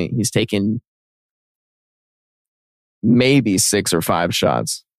single night he's taken maybe 6 or 5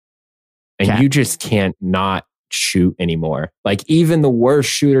 shots. And you just can't not shoot anymore. Like, even the worst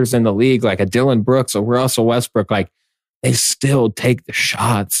shooters in the league, like a Dylan Brooks or Russell Westbrook, like, they still take the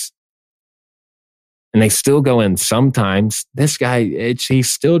shots. And they still go in sometimes. This guy, he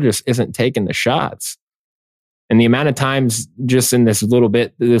still just isn't taking the shots. And the amount of times just in this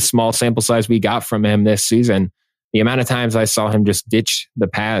small sample size we got from him this season, the amount of times I saw him just ditch the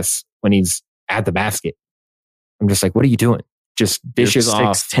pass when he's at the basket. I'm just like, what are you doing? Just dishes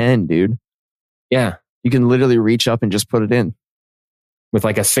off. 6'10", dude. Yeah. You can literally reach up and just put it in. With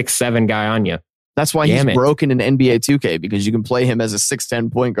like a 6'7" guy on you. That's why he's broken in NBA 2K, because you can play him as a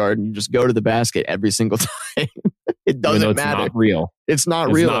 6'10" point guard and you just go to the basket every single time. It doesn't matter. It's not real. It's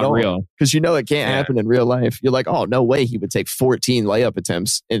not real at all. Because it can't happen in real life. You're like, oh, no way he would take 14 layup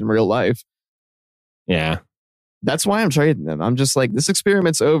attempts in real life. Yeah. That's why I'm trading them. I'm just like, this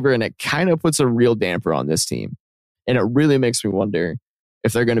experiment's over, and it kind of puts a real damper on this team. And it really makes me wonder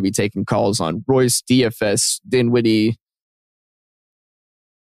if they're going to be taking calls on Royce, DFS, Dinwiddie,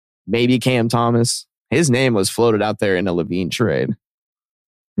 maybe Cam Thomas. His name was floated out there in a Levine trade.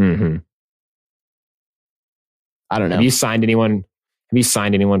 Mm-hmm. I don't know. Have you signed anyone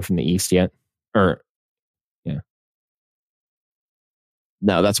from the East yet? Or, yeah.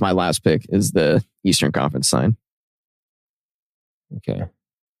 No, that's my last pick, is the Eastern Conference sign. Okay.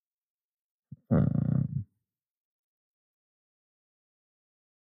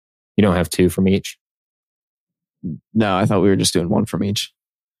 You don't have 2 from each? No, I thought we were just doing 1 from each.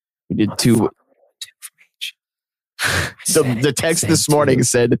 We did 2 from each. The text this morning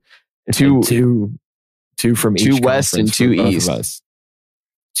said 2 from each. 2 West and 2 East.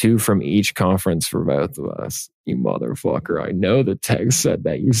 2 from each conference for both of us. You motherfucker. I know the text said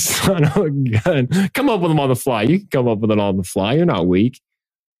that, you son of a gun. Come up with them on the fly. You can come up with it on the fly. You're not weak.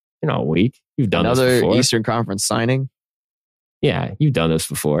 You've done this before. Another Eastern Conference signing? Yeah, you've done this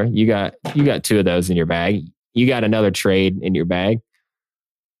before. You got 2 of those in your bag. You got another trade in your bag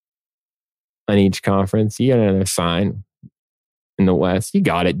on each conference. You got another sign in the West. You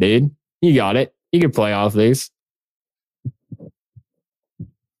got it, dude. You got it. You can play off these.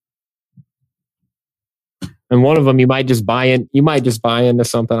 And one of them, you might just buy into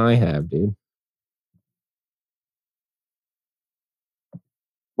something I have, dude.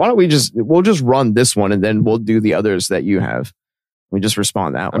 Why don't we'll just run this one and then we'll do the others that you have. We just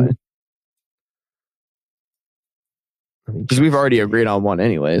respond that way. Because we've already agreed on one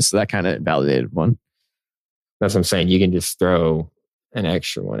anyway, so that kind of validated one. That's what I'm saying. You can just throw an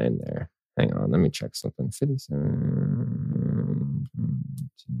extra one in there. Hang on, let me check something. City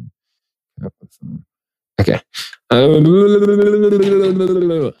Okay.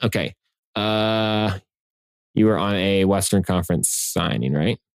 Okay. You were on a Western Conference signing,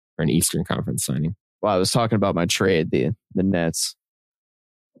 right? Or an Eastern Conference signing? Well, I was talking about my trade, the Nets.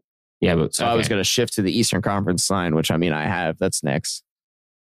 Yeah, but so I was going to shift to the Eastern Conference sign, which I mean I have. That's next.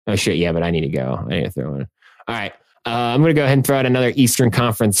 Oh shit! Yeah, but I need to go. I need to throw one. All right, I'm going to go ahead and throw out another Eastern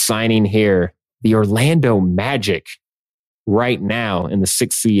Conference signing here. The Orlando Magic, right now in the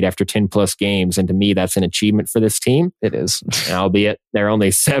 6th seed after 10 plus games, and to me, that's an achievement for this team. It is, albeit they're only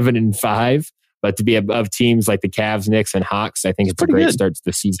 7-5, but to be above teams like the Cavs, Knicks, and Hawks, I think it's a great start to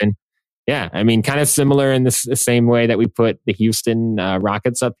the season. Yeah, I mean, kind of similar in the same way that we put the Houston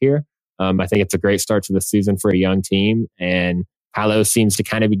Rockets up here. I think it's a great start to the season for a young team, and Paolo seems to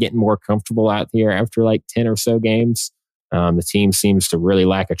kind of be getting more comfortable out here after like 10 or so games. The team seems to really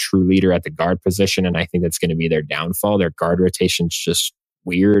lack a true leader at the guard position, and I think that's going to be their downfall. Their guard rotation's just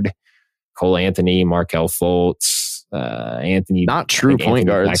weird. Cole Anthony, Markelle Fultz, Anthony. Not true point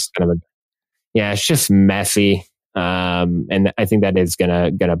guards. It's just messy. And I think that is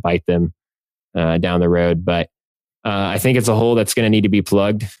gonna bite them down the road. But I think it's a hole that's going to need to be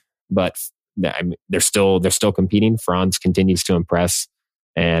plugged. But they're still competing. Franz continues to impress,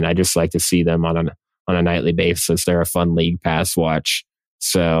 and I just like to see them on a nightly basis. They're a fun league pass watch.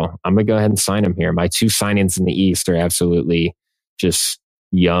 So I'm gonna go ahead and sign them here. My 2 signings in the East are absolutely just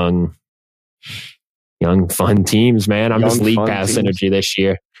young, fun teams, man. I'm just league pass energy this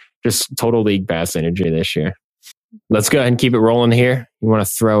year. Just total league pass energy this year. Let's go ahead and keep it rolling here. You want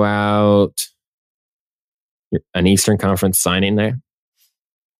to throw out an Eastern Conference signing there?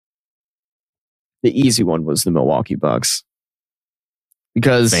 The easy one was the Milwaukee Bucks.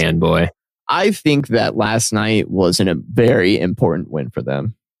 Because fanboy. I think that last night was a very important win for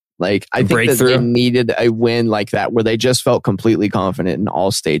them. Like, I think that they needed a win like that where they just felt completely confident in all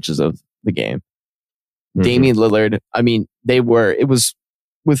stages of the game. Mm-hmm. Damian Lillard, I mean, it was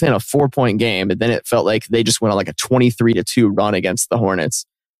within a 4-point game, and then it felt like they just went on like a 23-2 run against the Hornets.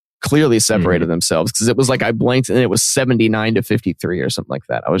 Clearly separated themselves, because it was like I blinked and it was 79-53 or something like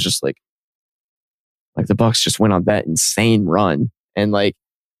that. I was just like the Bucks just went on that insane run, and like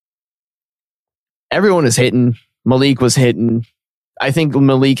everyone is hitting. Malik was hitting. I think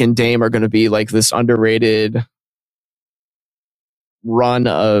Malik and Dame are going to be like this underrated run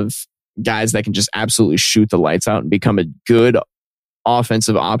of guys that can just absolutely shoot the lights out and become a good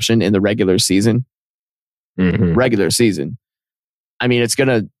offensive option in the regular season. Regular season. I mean, it's going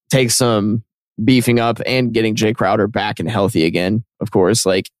to take some beefing up and getting Jay Crowder back and healthy again, of course.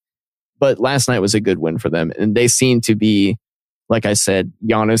 But last night was a good win for them. And they seem to be, like I said,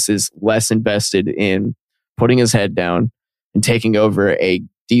 Giannis is less invested in putting his head down and taking over a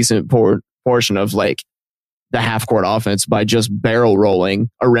decent portion of like the half court offense by just barrel rolling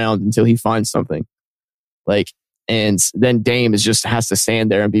around until he finds something. And then Dame has to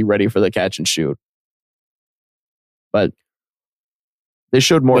stand there and be ready for the catch and shoot. But they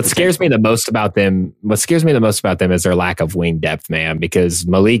showed more. What scares me the most about them is their lack of wing depth, man. Because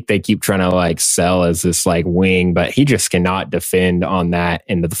Malik, they keep trying to like sell as this like wing, but he just cannot defend on that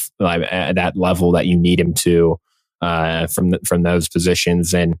at that level that you need him to from those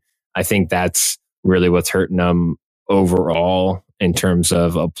positions. And I think that's really what's hurting them overall in terms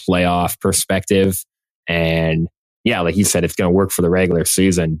of a playoff perspective. And yeah, like you said, it's going to work for the regular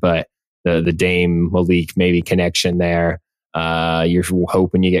season, but the Dame Malik maybe connection there. You're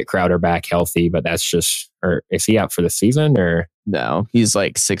hoping you get Crowder back healthy, but that's just, or is he out for the season or? No, he's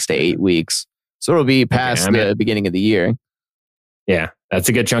like 6 to 8 weeks. So it'll be past the beginning of the year. Yeah, that's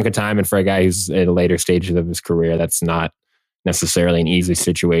a good chunk of time. And for a guy who's at a later stage of his career, that's not necessarily an easy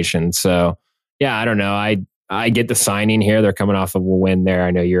situation. So yeah, I don't know. I get the signing here. They're coming off of a win there.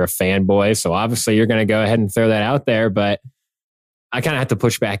 I know you're a fanboy, so obviously you're going to go ahead and throw that out there, but I kind of have to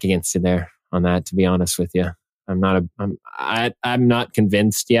push back against you there on that, to be honest with you. I'm not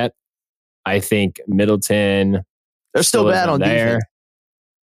convinced yet. I think Middleton, they're still bad on there. Defense.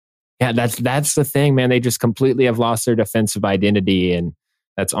 Yeah, that's the thing, man. They just completely have lost their defensive identity, and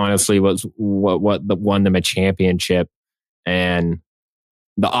that's honestly what won them a championship. And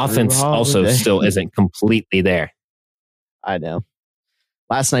the offense also still isn't completely there. I know.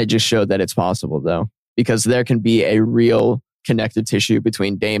 Last night just showed that it's possible, though, because there can be a real connective tissue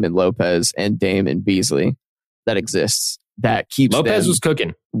between Dame and Lopez and Dame and Beasley that exists that keeps Lopez them was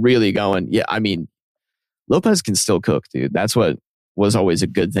cooking. really going. Yeah, I mean, Lopez can still cook, dude. That's what was always a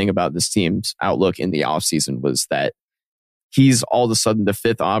good thing about this team's outlook in the offseason was that he's all of a sudden the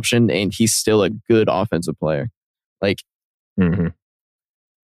fifth option and he's still a good offensive player. Like,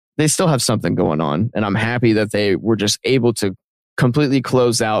 they still have something going on. And I'm happy that they were just able to completely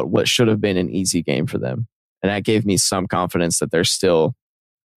close out what should have been an easy game for them. And that gave me some confidence that they're still...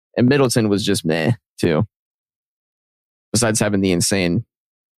 And Middleton was just meh, too. Besides having the insane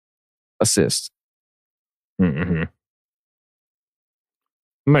assist. I'm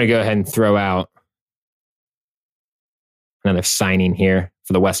going to go ahead and throw out another signing here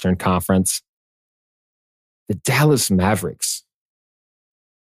for the Western Conference. The Dallas Mavericks.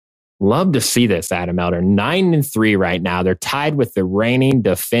 Love to see this, Adam Elder. 9-3 right now. They're tied with the reigning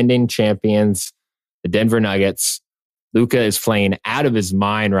defending champions, the Denver Nuggets. Luka is playing out of his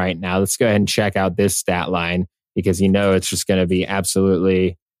mind right now. Let's go ahead and check out this stat line because it's just going to be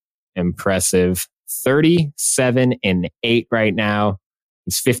absolutely impressive. 37-8 right now.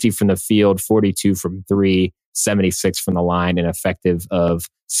 He's 50 from the field, 42 from three, 76 from the line, an effective of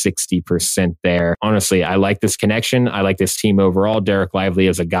 60% there. Honestly, I like this connection. I like this team overall. Derek Lively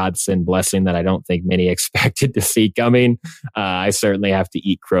is a godsend blessing that I don't think many expected to see coming. I certainly have to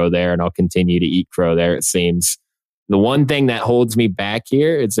eat crow there, and I'll continue to eat crow there, it seems. The one thing that holds me back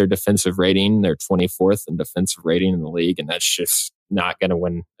here is their defensive rating. They're 24th in defensive rating in the league, and that's just not going to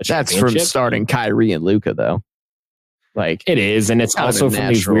win a championship. That's from starting Kyrie and Luka, though. Like, it is, and it's also from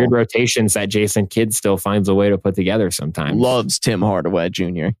these weird rotations that Jason Kidd still finds a way to put together sometimes. Loves Tim Hardaway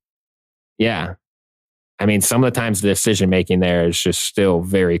Jr. Yeah. I mean, some of the times the decision-making there is just still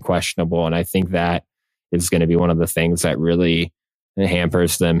very questionable, and I think that is going to be one of the things that really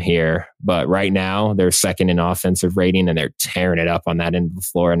hampers them here. But right now, they're second in offensive rating, and they're tearing it up on that end of the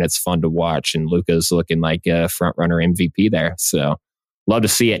floor, and it's fun to watch, and Luka's looking like a front-runner MVP there. So, love to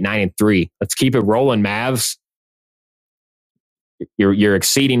see it 9-3. Let's keep it rolling, Mavs. You're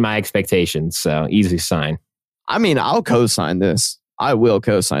exceeding my expectations, so easy sign. I mean, I'll co-sign this. I will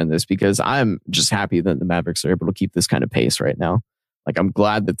co-sign this because I'm just happy that the Mavericks are able to keep this kind of pace right now. Like, I'm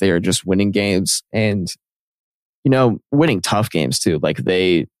glad that they are just winning games and, winning tough games too. Like,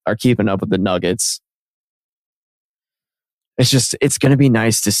 they are keeping up with the Nuggets. It's going to be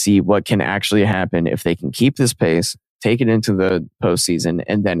nice to see what can actually happen if they can keep this pace, take it into the postseason,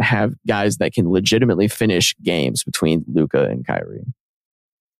 and then have guys that can legitimately finish games between Luka and Kyrie.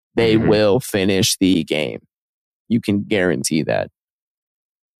 They will finish the game. You can guarantee that.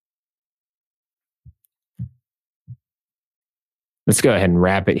 Let's go ahead and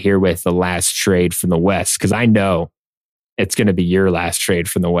wrap it here with the last trade from the West, because I know it's going to be your last trade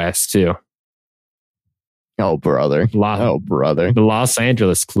from the West, too. Oh, brother. The Los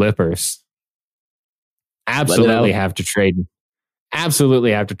Angeles Clippers. Absolutely have to trade.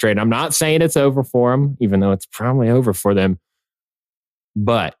 Absolutely have to trade. I'm not saying it's over for them, even though it's probably over for them.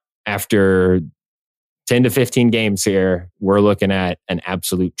 But after 10 to 15 games here, we're looking at an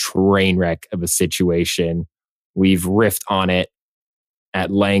absolute train wreck of a situation. We've riffed on it at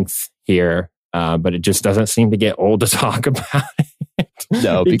length here, but it just doesn't seem to get old to talk about it.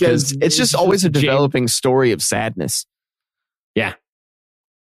 No, because it's just always a developing story of sadness. Yeah.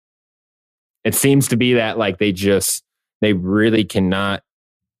 It seems to be that like they really cannot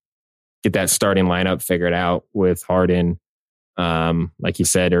get that starting lineup figured out with Harden. Like you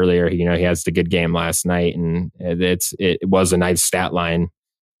said earlier, he has the good game last night, and it was a nice stat line,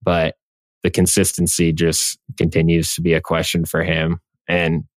 but the consistency just continues to be a question for him.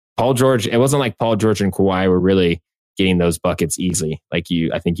 And Paul George, it wasn't like Paul George and Kawhi were really getting those buckets easy. I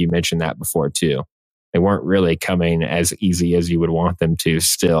think you mentioned that before too. They weren't really coming as easy as you would want them to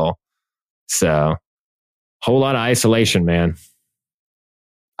still. So, whole lot of isolation, man.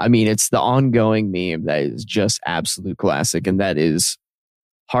 I mean, it's the ongoing meme that is just absolute classic, and that is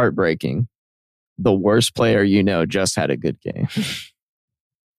heartbreaking. The worst player just had a good game.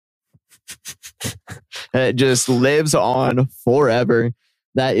 It just lives on forever.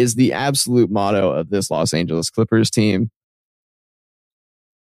 That is the absolute motto of this Los Angeles Clippers team.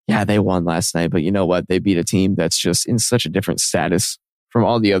 Yeah, they won last night, but you know what? They beat a team that's just in such a different status from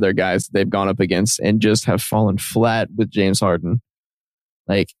all the other guys they've gone up against and just have fallen flat with James Harden.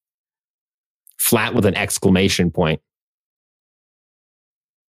 Like, flat with an exclamation point.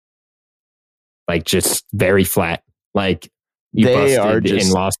 Like, just very flat. Like, you busted and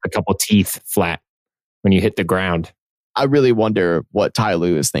lost a couple teeth flat when you hit the ground. I really wonder what Ty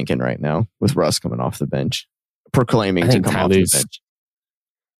Lue is thinking right now with Russ coming off the bench, proclaiming to come off the bench.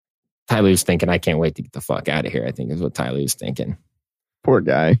 Ty Lue's thinking, I can't wait to get the fuck out of here, I think is what Ty Lue's thinking. Poor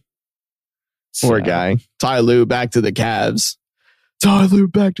guy. Poor guy. Ty Lue back to the Cavs. Ty Lue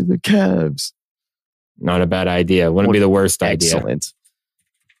back to the Cavs. Not a bad idea. Wouldn't be the worst idea. Excellent.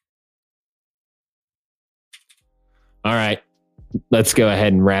 All right. Let's go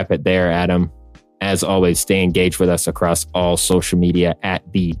ahead and wrap it there, Adam. As always, stay engaged with us across all social media at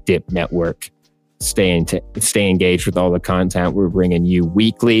The Dip Network. Stay engaged with all the content we're bringing you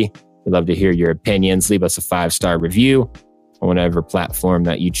weekly. We'd love to hear your opinions. Leave us a 5-star review on whatever platform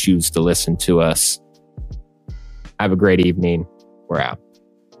that you choose to listen to us. Have a great evening. We're out.